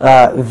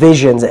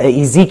visions.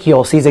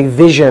 Ezekiel sees a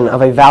vision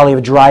of a valley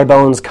of dry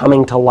bones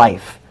coming to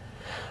life.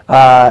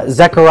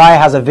 Zechariah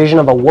has a vision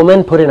of a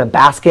woman put in a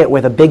basket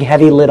with a big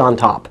heavy lid on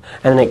top,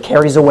 and then it's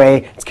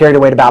carried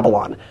away to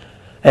Babylon.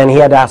 And he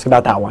had to ask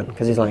about that one,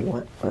 because he's like,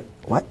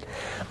 what?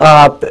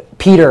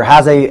 Peter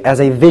has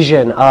a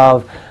vision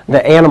of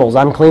the animals,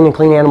 unclean and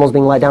clean animals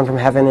being let down from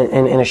heaven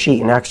in a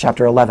sheet in Acts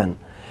chapter 11.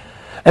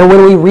 And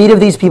when we read of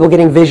these people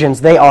getting visions,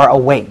 they are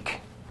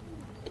awake.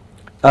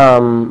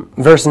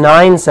 Verse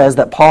 9 says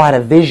that Paul had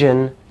a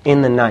vision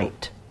in the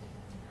night.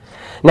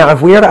 Now,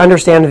 if we are to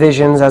understand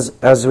visions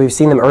as we've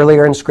seen them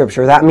earlier in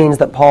Scripture, that means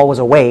that Paul was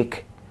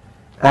awake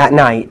at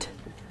night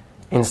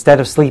instead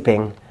of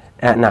sleeping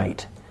at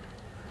night.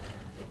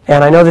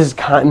 And I know this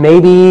is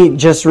maybe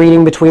just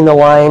reading between the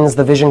lines,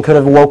 the vision could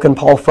have woken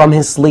Paul from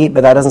his sleep,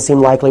 but that doesn't seem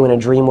likely when a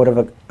dream would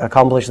have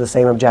accomplished the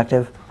same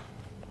objective.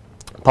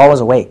 Paul was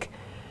awake.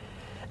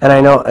 And I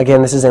know,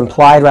 again, this is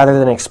implied rather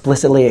than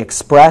explicitly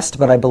expressed,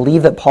 but I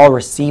believe that Paul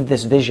received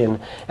this vision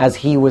as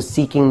he was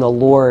seeking the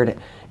Lord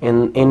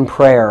in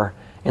prayer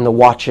in the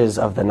watches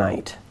of the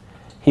night.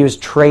 He was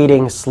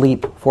trading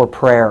sleep for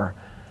prayer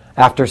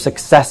after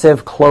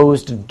successive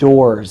closed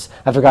doors,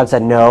 after God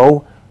said,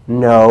 no,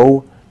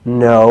 no,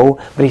 no,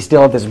 but he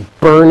still had this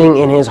burning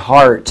in his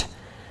heart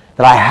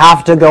that I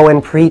have to go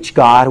and preach,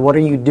 God. What are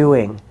you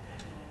doing?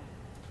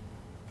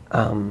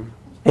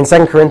 In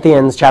 2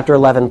 Corinthians chapter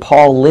 11,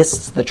 Paul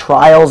lists the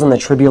trials and the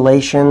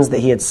tribulations that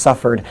he had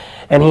suffered,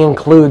 and he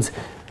includes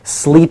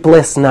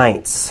sleepless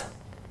nights.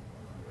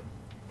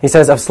 He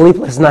says, of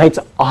sleepless nights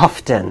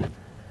often.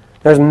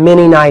 There's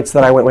many nights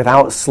that I went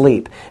without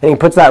sleep. And he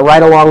puts that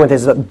right along with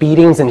his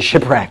beatings and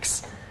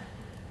shipwrecks.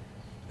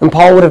 And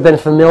Paul would have been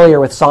familiar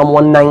with Psalm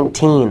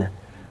 119.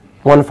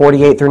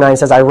 148 through 9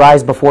 says, I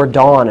rise before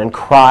dawn and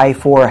cry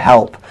for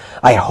help.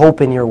 I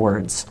hope in your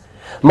words.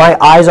 My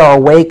eyes are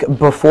awake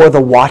before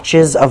the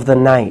watches of the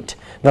night,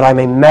 that I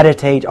may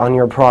meditate on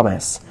your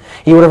promise.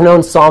 He would have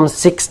known Psalm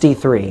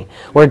 63,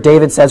 where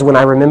David says, when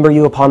I remember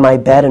you upon my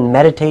bed and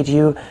meditate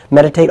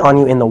on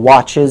you in the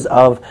watches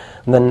of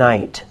the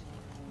night.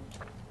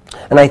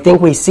 And I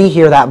think we see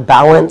here that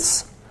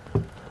balance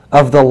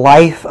of the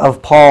life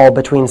of Paul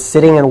between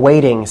sitting and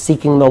waiting,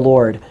 seeking the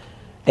Lord,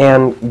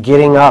 and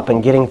getting up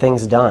and getting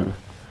things done.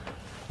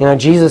 You know,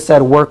 Jesus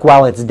said, work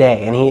while it's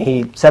day. And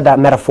he said that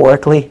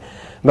metaphorically,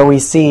 but we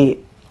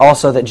see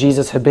also that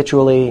Jesus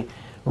habitually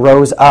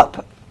rose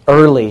up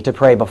early to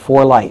pray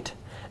before light.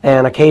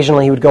 And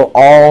occasionally he would go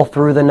all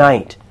through the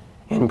night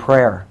in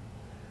prayer.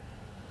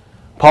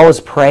 Paul was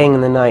praying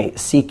in the night,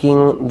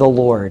 seeking the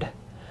Lord.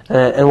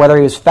 And whether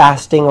he was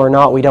fasting or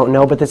not, we don't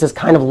know, but this is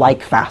kind of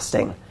like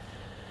fasting.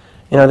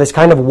 You know, this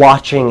kind of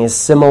watching is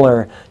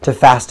similar to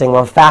fasting.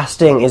 While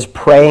fasting is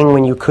praying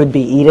when you could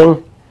be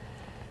eating,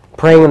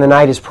 praying in the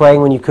night is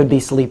praying when you could be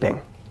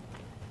sleeping.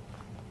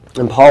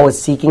 And Paul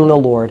was seeking the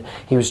Lord.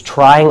 He was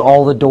trying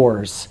all the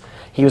doors.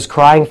 He was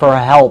crying for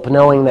help,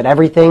 knowing that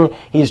everything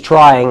he's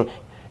trying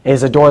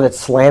is a door that's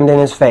slammed in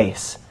his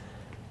face.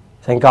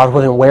 Saying, God,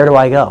 well, then where do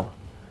I go?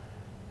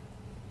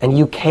 And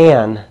you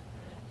can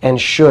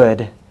and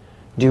should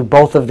do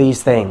both of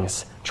these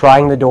things,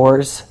 trying the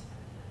doors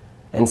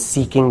and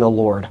seeking the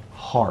Lord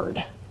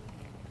hard.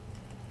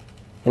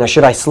 You know,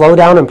 should I slow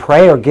down and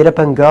pray or get up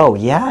and go?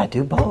 Yeah,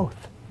 do both.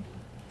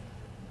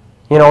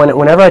 You know,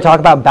 whenever I talk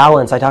about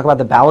balance, I talk about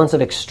the balance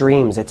of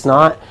extremes. It's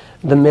not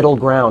the middle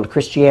ground.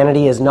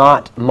 Christianity is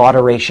not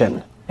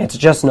moderation. It's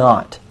just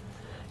not.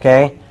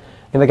 Okay?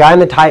 And the guy in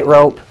the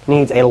tightrope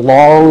needs a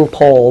long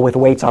pole with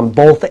weights on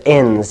both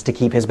ends to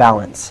keep his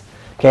balance.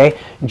 Okay?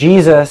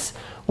 Jesus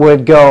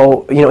would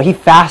go, you know, he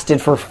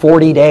fasted for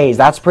 40 days.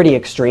 That's pretty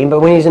extreme. But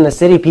when he's in the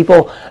city,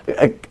 people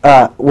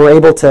were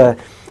able to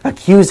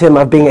accuse him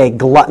of being a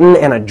glutton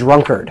and a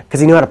drunkard because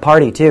he knew how to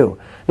party too.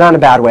 Not in a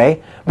bad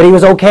way, but he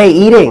was okay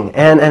eating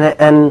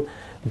and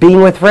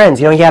being with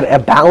friends. You know, he had a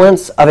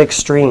balance of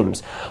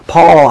extremes.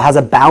 Paul has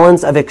a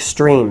balance of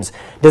extremes.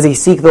 Does he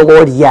seek the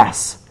Lord?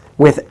 Yes.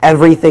 With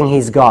everything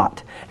he's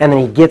got. And then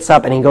he gets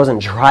up and he goes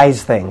and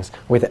tries things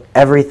with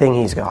everything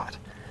he's got.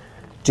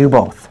 Do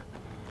both.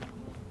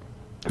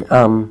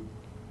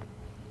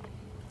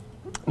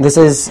 This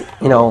is,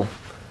 you know,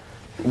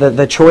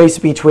 the choice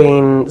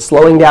between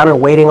slowing down and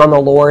waiting on the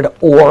Lord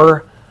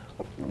or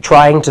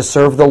trying to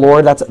serve the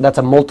Lord. That's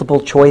a multiple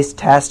choice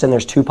test, and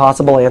there's two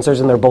possible answers,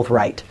 and they're both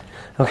right.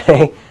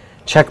 Okay?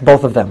 Check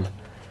both of them.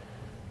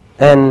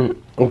 And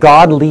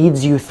God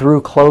leads you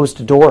through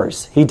closed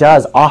doors. He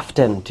does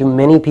often to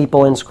many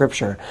people in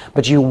Scripture.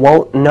 But you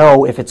won't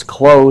know if it's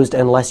closed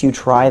unless you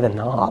try the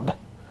knob.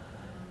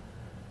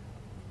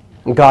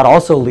 God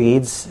also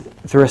leads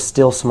through a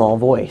still small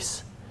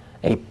voice.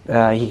 He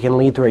can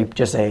lead through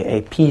just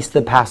a peace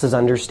that passes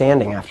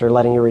understanding after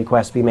letting your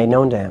request be made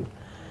known to him.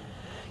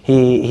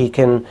 He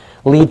can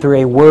lead through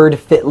a word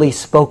fitly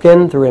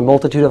spoken, through a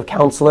multitude of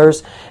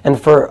counselors. And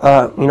for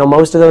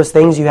most of those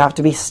things, you have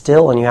to be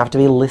still and you have to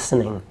be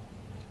listening.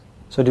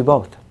 So do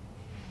both.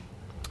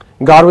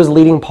 God was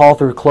leading Paul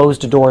through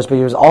closed doors, but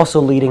he was also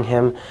leading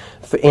him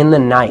in the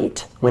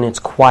night when it's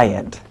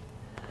quiet.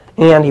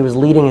 And he was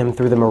leading him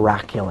through the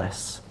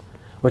miraculous,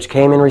 which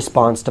came in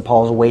response to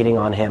Paul's waiting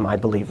on him. I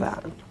believe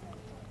that.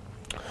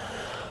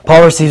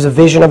 Paul receives a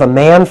vision of a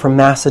man from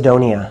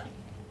Macedonia.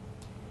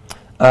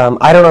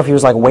 I don't know if he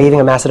was like waving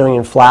a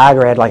Macedonian flag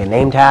or had like a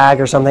name tag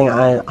or something.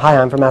 Hi,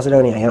 I'm from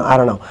Macedonia. I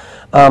don't know.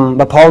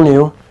 But Paul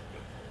knew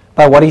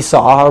by what he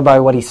saw or by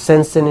what he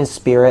sensed in his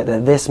spirit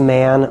that this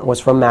man was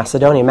from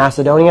Macedonia.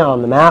 Macedonia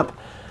on the map,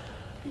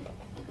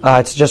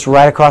 it's just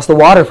right across the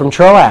water from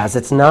Troas.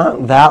 It's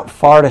not that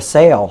far to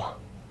sail.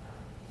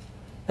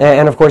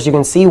 And of course you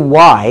can see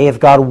why. If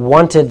God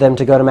wanted them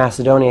to go to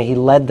Macedonia, he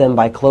led them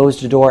by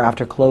closed door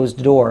after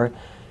closed door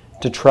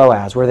to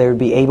Troas, where they would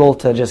be able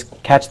to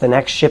just catch the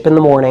next ship in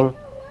the morning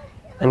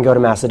and go to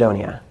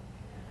Macedonia.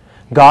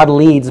 God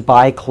leads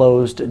by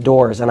closed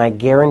doors, and I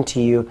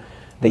guarantee you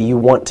that you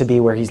want to be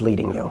where he's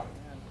leading you.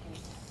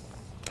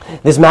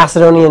 This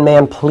Macedonian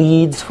man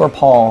pleads with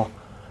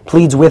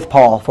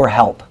Paul for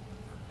help.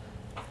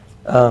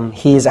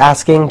 He is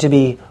asking to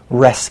be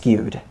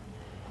rescued,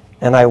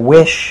 and I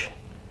wish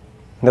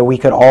that we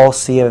could all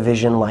see a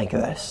vision like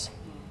this.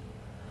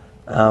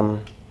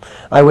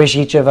 I wish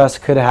each of us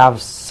could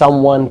have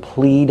someone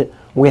plead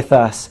with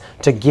us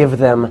to give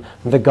them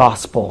the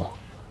gospel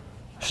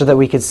so that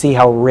we could see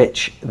how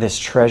rich this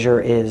treasure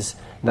is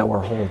that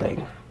we're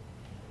holding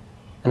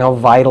and how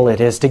vital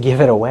it is to give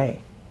it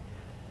away.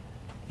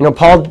 You know,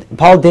 Paul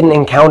didn't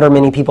encounter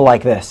many people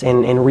like this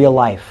in real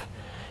life.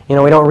 You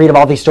know, we don't read of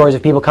all these stories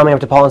of people coming up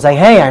to Paul and saying,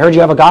 "Hey, I heard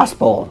you have a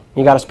gospel.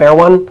 You got a spare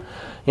one?"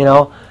 You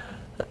know,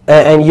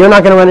 and you're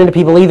not going to run into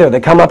people either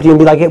that come up to you and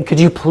be like, "Hey, could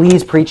you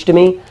please preach to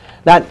me?"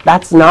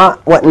 That's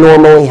not what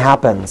normally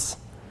happens.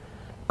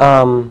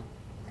 But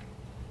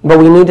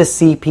we need to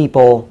see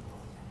people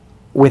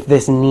with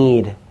this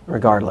need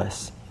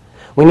regardless.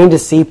 We need to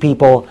see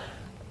people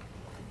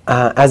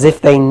as if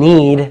they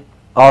need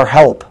our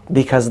help,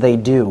 because they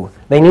do.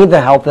 They need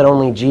the help that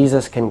only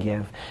Jesus can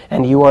give.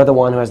 And you are the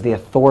one who has the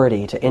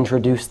authority to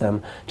introduce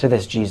them to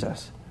this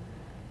Jesus.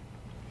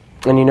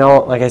 And you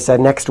know, like I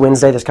said,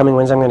 this coming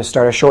Wednesday, I'm going to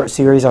start a short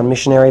series on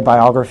missionary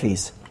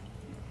biographies.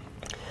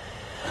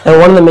 And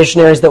one of the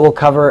missionaries that we'll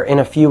cover in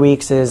a few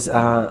weeks is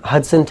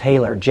Hudson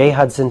Taylor, J.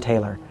 Hudson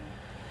Taylor.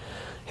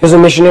 He was a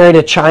missionary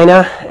to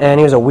China, and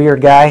he was a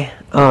weird guy.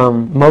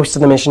 Most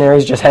of the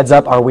missionaries, just heads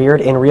up, are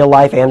weird in real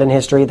life and in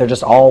history. They're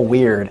just all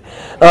weird.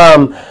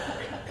 And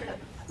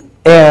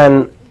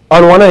on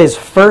one of his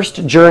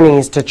first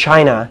journeys to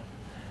China,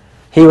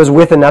 he was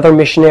with another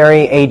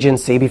missionary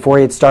agency before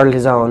he had started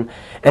his own,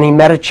 and he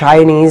met a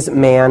Chinese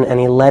man, and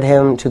he led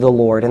him to the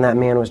Lord, and that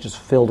man was just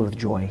filled with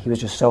joy. He was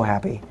just so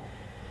happy.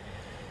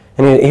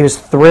 And he was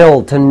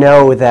thrilled to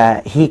know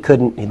that he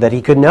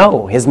could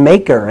know his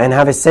Maker and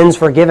have his sins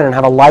forgiven and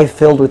have a life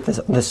filled with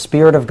the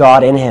Spirit of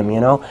God in him, you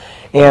know.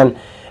 And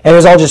it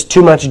was all just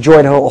too much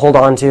joy to hold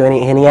on to.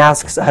 And he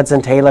asks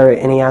Hudson Taylor,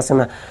 and he asks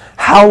him,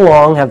 "How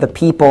long have the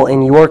people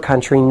in your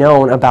country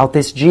known about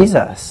this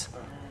Jesus?"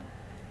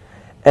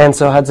 And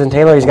so Hudson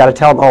Taylor, he's got to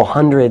tell him,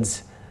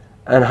 hundreds,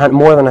 and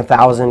more than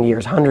 1,000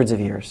 years, hundreds of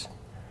years.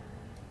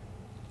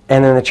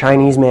 And then the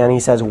Chinese man, he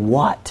says,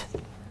 "What?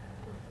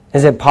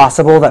 Is it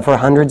possible that for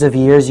hundreds of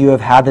years you have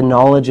had the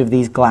knowledge of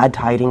these glad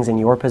tidings in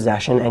your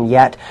possession and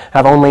yet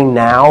have only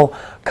now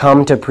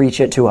come to preach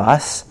it to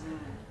us?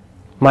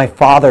 My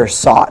father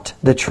sought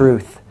the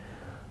truth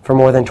for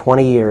more than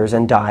 20 years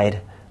and died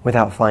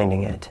without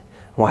finding it.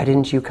 Why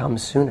didn't you come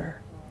sooner?"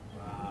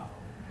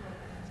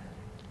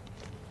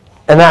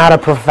 And that had a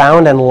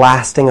profound and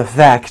lasting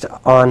effect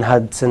on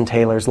Hudson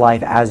Taylor's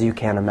life, as you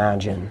can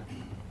imagine.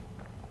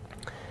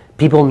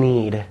 People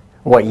need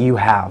what you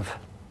have.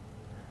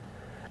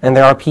 And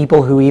there are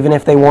people who, even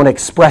if they won't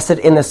express it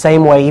in the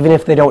same way, even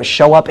if they don't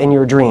show up in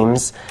your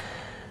dreams,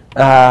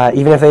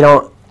 even if they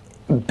don't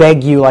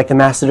beg you like the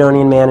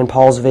Macedonian man in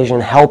Paul's vision,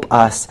 "Help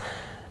us,"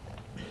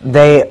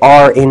 they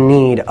are in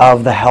need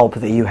of the help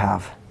that you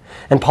have.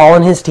 And Paul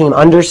and his team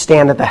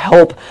understand that the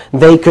help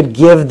they could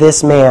give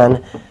this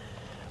man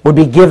would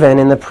be given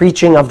in the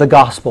preaching of the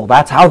gospel.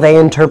 That's how they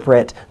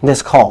interpret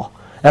this call,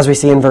 as we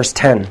see in verse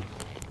 10.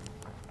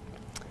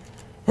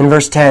 In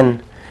verse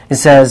 10, it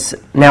says,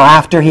 "Now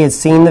after he had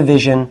seen the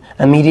vision,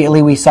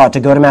 immediately we sought to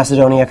go to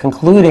Macedonia,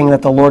 concluding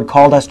that the Lord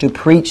called us to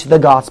preach the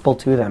gospel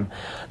to them."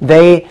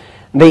 They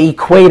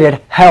equated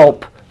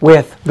help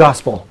with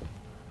gospel,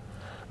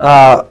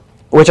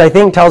 which I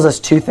think tells us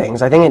two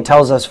things. I think it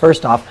tells us,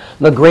 first off,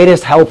 the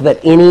greatest help that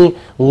any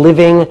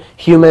living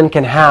human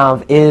can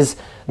have is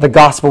the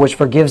gospel, which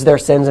forgives their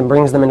sins and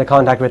brings them into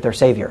contact with their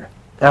Savior.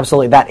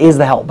 Absolutely, that is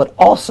the help. But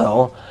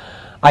also,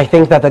 I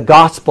think that the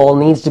gospel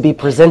needs to be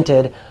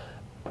presented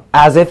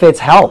as if it's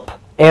help,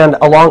 and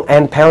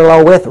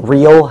parallel with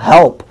real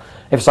help.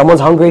 If someone's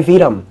hungry,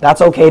 feed them.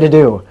 That's okay to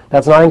do.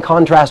 That's not in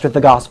contrast with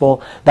the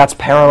gospel. That's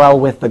parallel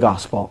with the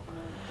gospel.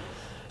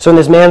 So when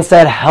this man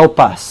said, "Help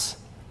us,"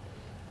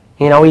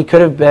 you know, he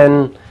could have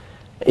been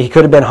He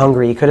could have been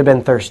hungry, he could have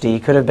been thirsty, he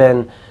could have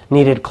been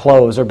needed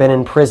clothes or been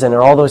in prison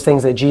or all those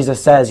things that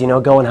Jesus says,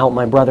 go and help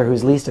my brother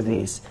who's least of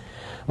these.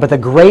 But the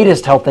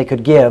greatest help they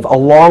could give,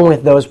 along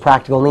with those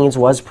practical needs,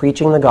 was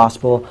preaching the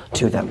gospel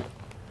to them.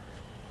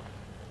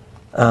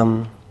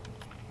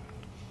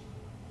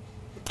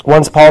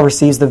 Once Paul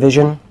receives the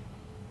vision,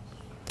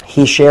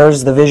 he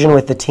shares the vision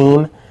with the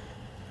team,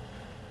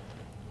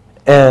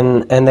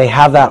 and they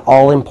have that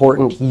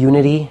all-important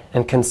unity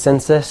and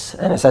consensus,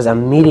 and it says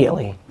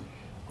immediately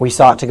we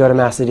sought to go to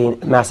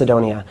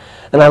Macedonia.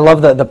 And I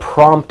love the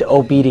prompt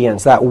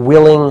obedience, that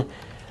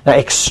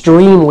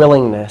extreme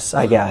willingness,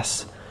 I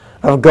guess,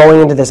 of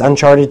going into this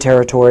uncharted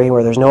territory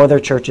where there's no other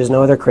churches,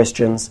 no other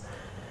Christians.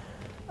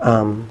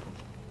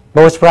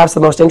 But what's perhaps the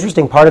most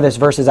interesting part of this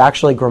verse is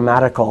actually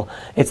grammatical.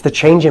 It's the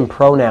change in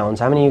pronouns.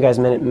 How many of you guys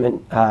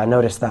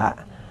noticed that?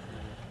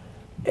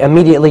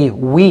 Immediately,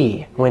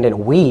 we went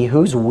in. We?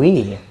 Who's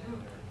we?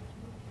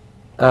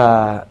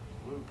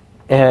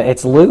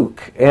 It's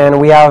Luke. And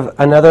we have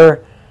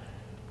another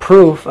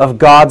proof of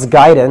God's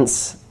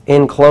guidance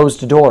in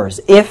closed doors.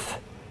 If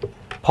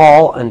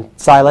Paul and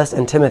Silas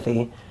and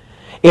Timothy,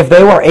 if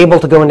they were able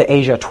to go into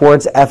Asia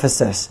towards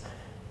Ephesus,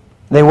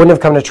 they wouldn't have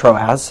come to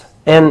Troas.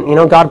 And,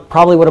 God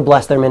probably would have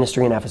blessed their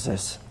ministry in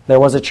Ephesus. There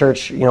was a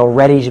church,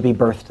 ready to be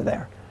birthed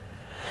there.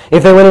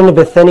 If they went into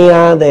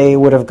Bithynia, they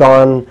wouldn't have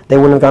gone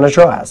to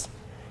Troas.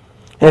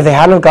 And if they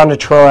hadn't have gone to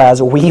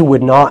Troas, we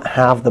would not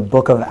have the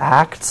book of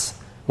Acts.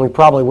 We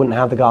probably wouldn't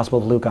have the Gospel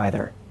of Luke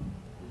either.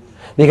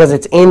 Because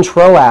it's in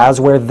Troas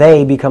where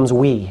they becomes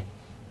we.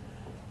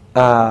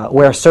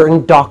 Where a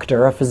certain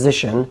doctor, a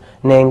physician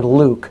named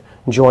Luke,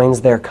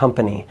 joins their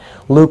company.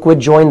 Luke would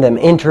join them,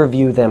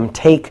 interview them,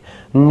 take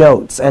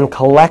notes, and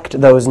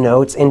collect those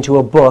notes into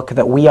a book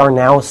that we are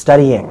now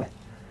studying.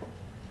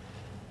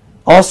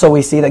 Also,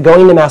 we see that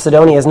going to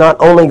Macedonia is not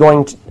only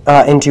going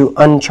into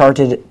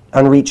uncharted,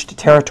 unreached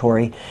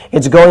territory,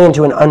 it's going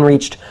into an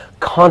unreached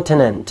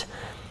continent,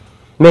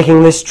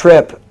 making this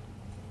trip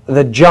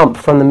the jump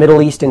from the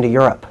Middle East into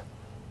Europe.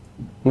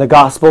 And the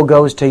gospel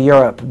goes to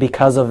Europe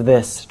because of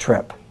this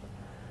trip.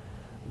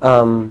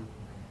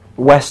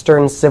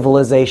 Western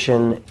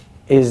civilization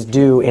is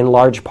due in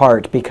large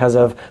part because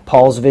of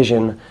Paul's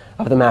vision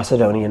of the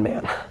Macedonian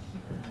man.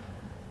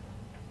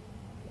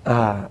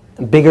 God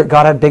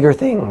had bigger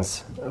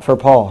things for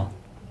Paul.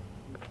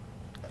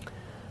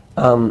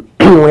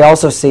 We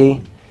also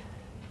see,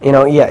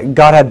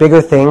 God had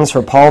bigger things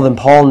for Paul than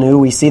Paul knew.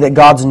 We see that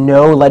God's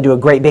no led to a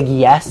great big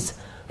yes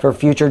for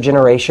future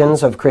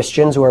generations of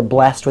Christians who are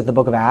blessed with the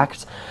book of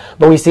Acts.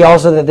 But we see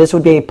also that this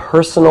would be a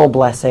personal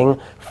blessing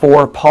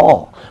for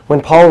Paul. When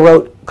Paul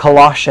wrote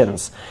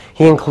Colossians,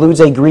 he includes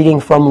a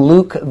greeting from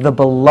Luke, the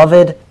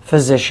beloved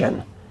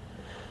physician.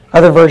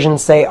 Other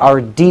versions say,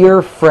 our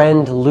dear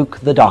friend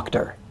Luke the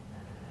doctor.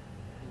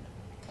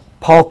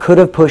 Paul could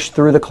have pushed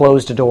through the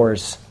closed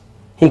doors.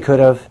 He could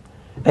have.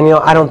 And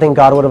I don't think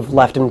God would have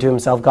left him to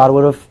himself. God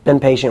would have been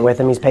patient with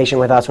him. He's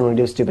patient with us when we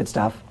do stupid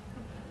stuff.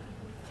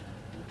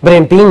 But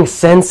in being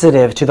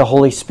sensitive to the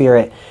Holy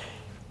Spirit,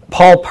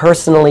 Paul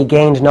personally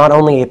gained not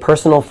only a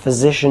personal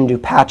physician to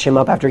patch him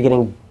up after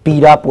getting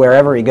beat up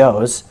wherever he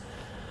goes,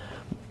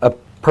 a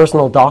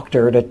personal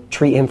doctor to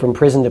treat him from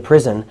prison to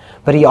prison,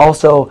 but he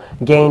also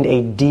gained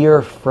a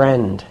dear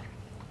friend.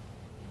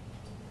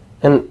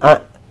 And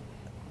I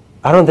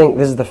don't think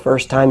this is the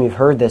first time you've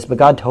heard this, but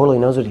God totally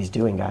knows what he's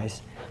doing,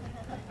 guys.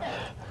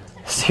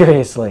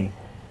 Seriously.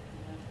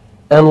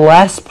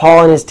 Unless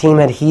Paul and his team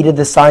had heeded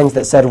the signs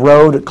that said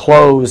road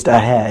closed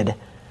ahead,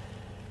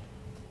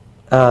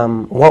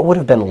 what would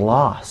have been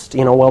lost?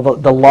 The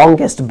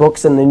longest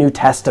books in the New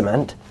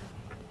Testament.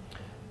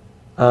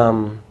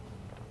 How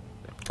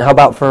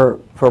about for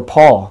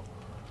Paul?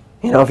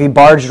 If he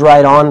barged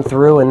right on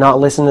through and not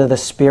listened to the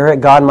Spirit,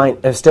 God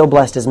might have still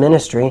blessed his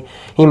ministry.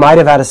 He might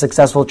have had a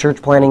successful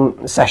church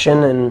planting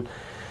session in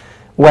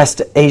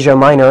West Asia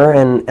Minor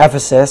and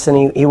Ephesus,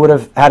 and he would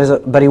have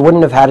had but he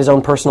wouldn't have had his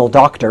own personal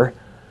doctor.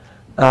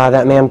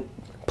 That man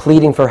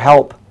pleading for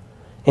help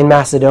in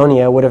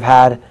Macedonia would have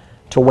had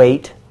to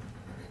wait,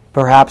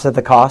 perhaps at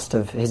the cost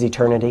of his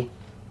eternity.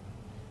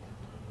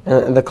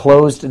 And the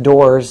closed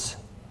doors,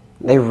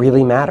 they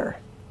really matter.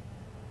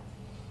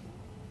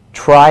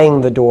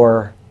 Trying the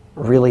door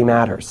really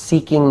matters.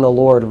 Seeking the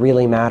Lord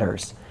really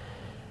matters.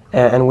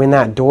 And when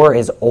that door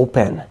is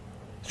open,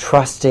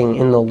 trusting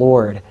in the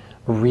Lord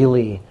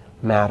really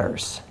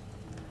matters.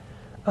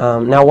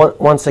 Now,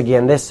 once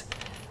again, this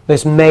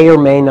may or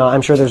may not,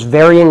 I'm sure there's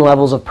varying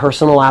levels of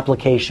personal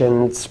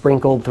application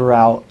sprinkled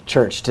throughout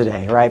church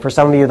today, right? For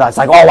some of you, that's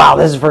like, oh, wow,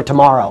 this is for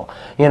tomorrow,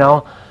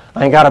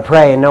 I got to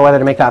pray and know whether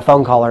to make that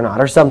phone call or not,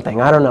 or something.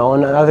 I don't know.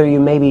 And other you,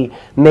 maybe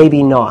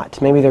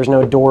not. Maybe there's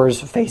no doors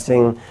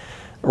facing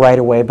right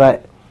away,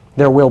 but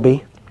there will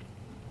be.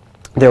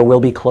 There will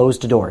be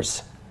closed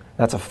doors.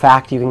 That's a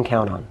fact you can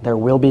count on. There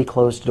will be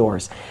closed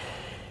doors.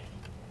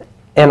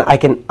 And I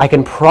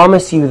can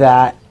promise you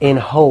that in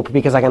hope,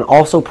 because I can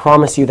also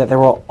promise you that there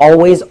will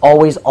always,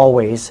 always,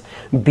 always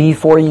be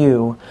for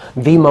you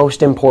the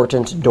most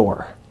important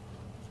door.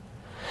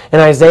 In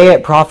Isaiah,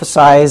 it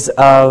prophesies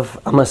of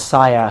a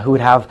Messiah who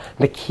would have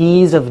the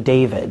keys of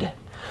David,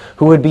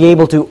 who would be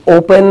able to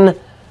open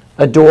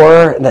a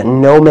door that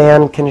no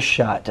man can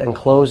shut and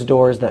close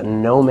doors that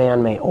no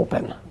man may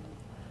open.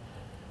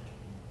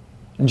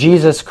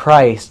 Jesus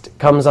Christ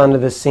comes onto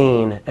the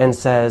scene and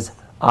says,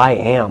 I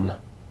am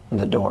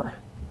the door.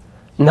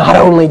 Not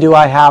only do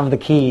I have the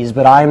keys,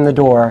 but I am the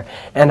door,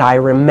 and I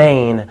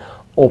remain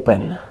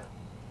open.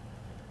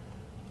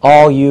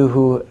 All you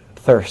who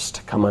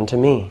thirst, come unto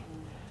me.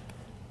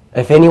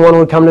 If anyone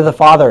would come to the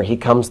Father, he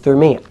comes through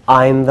me.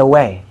 I'm the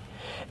way.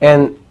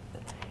 And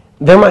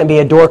there might be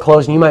a door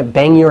closed, and you might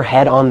bang your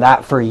head on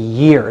that for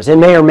years. It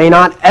may or may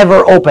not ever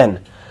open.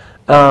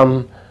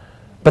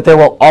 But there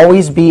will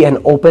always be an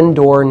open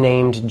door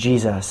named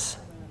Jesus.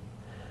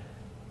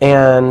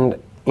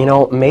 And,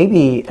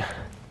 maybe,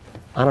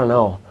 I don't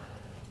know,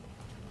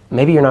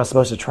 maybe you're not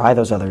supposed to try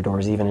those other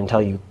doors even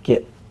until you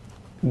get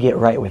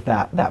right with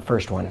that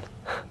first one.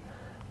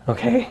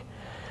 Okay?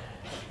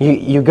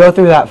 You go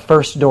through that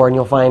first door and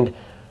you'll find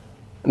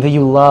that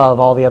you love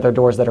all the other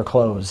doors that are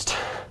closed.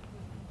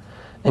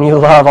 And you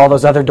love all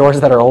those other doors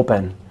that are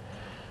open.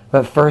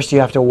 But first you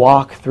have to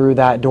walk through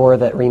that door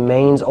that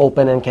remains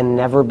open and can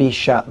never be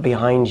shut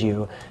behind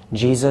you.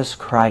 Jesus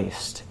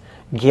Christ.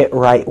 Get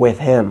right with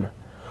Him.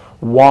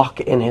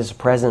 Walk in His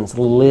presence.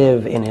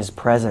 Live in His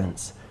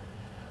presence.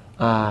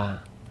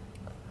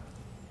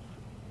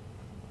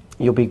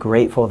 You'll be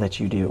grateful that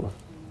you do.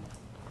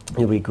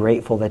 You'll be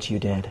grateful that you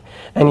did.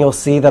 And you'll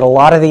see that a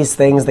lot of these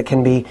things that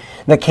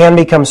can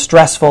become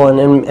stressful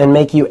and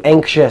make you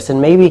anxious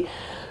and maybe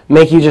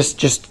make you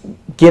just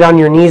get on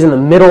your knees in the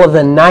middle of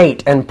the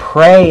night and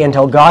pray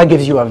until God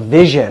gives you a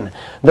vision.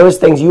 Those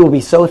things, you will be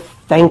so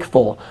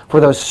thankful for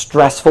those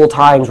stressful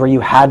times where you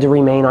had to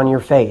remain on your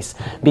face.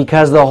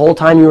 Because the whole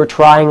time you were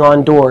trying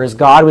on doors,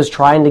 God was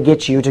trying to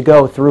get you to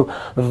go through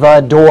the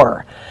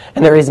door.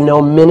 And there is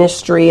no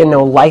ministry and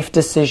no life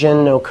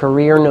decision, no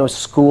career, no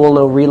school,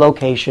 no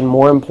relocation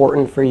more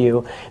important for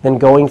you than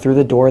going through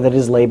the door that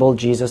is labeled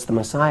Jesus the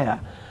Messiah.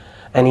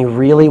 And He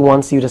really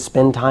wants you to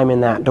spend time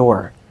in that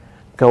door.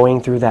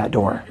 Going through that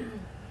door.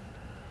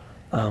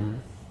 So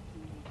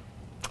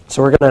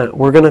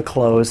we're gonna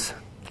close,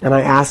 and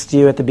I asked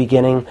you at the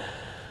beginning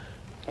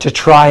to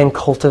try and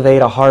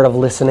cultivate a heart of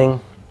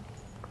listening,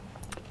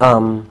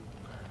 to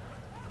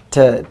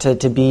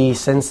be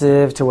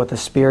sensitive to what the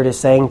Spirit is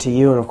saying to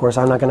you. And of course,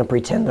 I'm not going to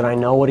pretend that I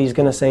know what He's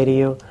going to say to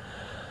you.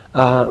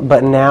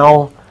 But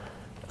now,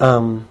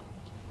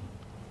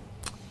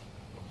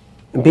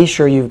 be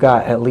sure you've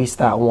got at least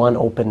that one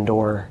open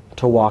door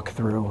to walk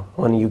through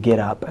when you get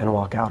up and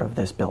walk out of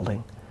this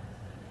building.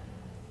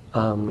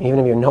 Even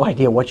if you have no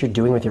idea what you're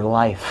doing with your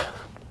life,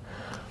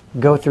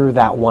 go through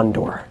that one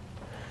door.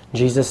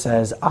 Jesus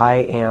says, I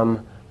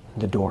am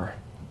the door.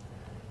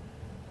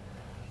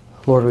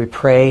 Lord, we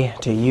pray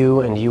to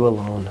you and you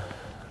alone.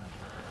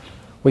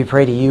 We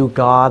pray to you,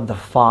 God, the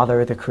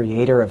Father, the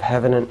Creator of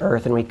heaven and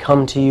earth, and we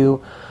come to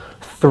you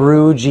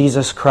through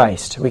Jesus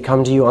Christ. We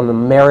come to you on the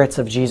merits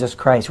of Jesus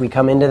Christ. We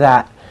come into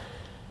that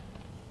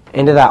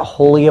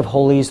Holy of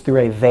Holies through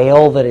a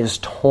veil that is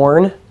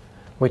torn,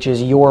 which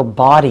is your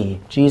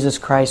body, Jesus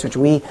Christ, which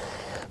we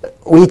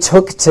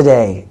took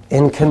today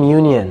in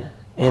communion,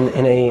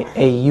 in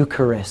a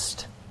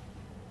Eucharist.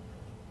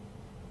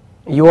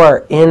 You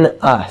are in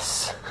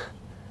us,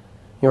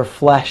 your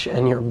flesh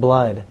and your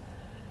blood.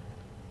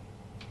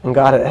 And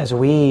God, as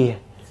we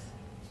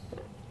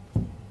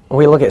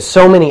look at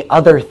so many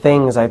other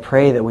things, I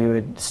pray that we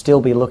would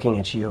still be looking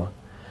at you.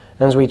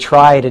 And as we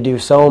try to do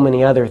so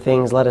many other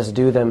things, let us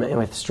do them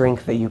with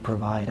strength that you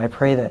provide. I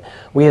pray that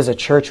we as a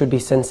church would be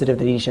sensitive,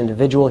 that each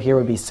individual here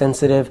would be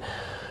sensitive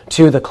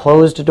to the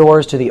closed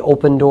doors, to the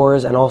open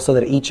doors, and also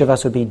that each of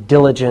us would be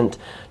diligent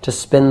to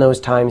spend those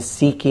times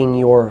seeking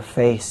your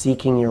face,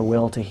 seeking your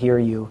will, to hear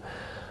you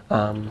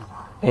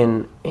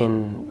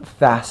in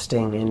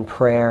fasting, in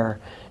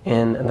prayer,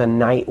 in the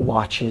night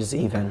watches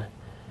even.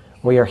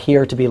 We are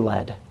here to be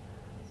led.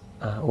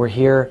 We're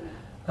here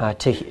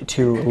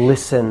to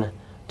listen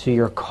to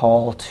your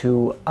call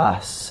to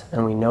us.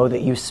 And we know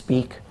that you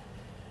speak.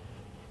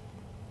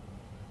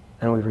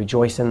 And we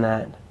rejoice in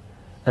that.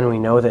 And we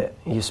know that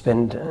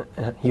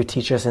you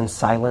teach us in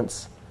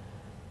silence.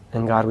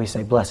 And God, we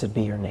say, blessed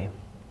be your name.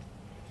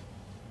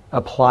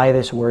 Apply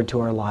this word to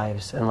our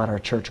lives and let our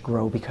church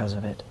grow because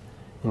of it.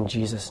 In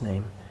Jesus'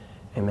 name,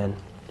 amen.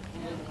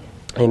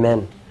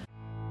 Amen.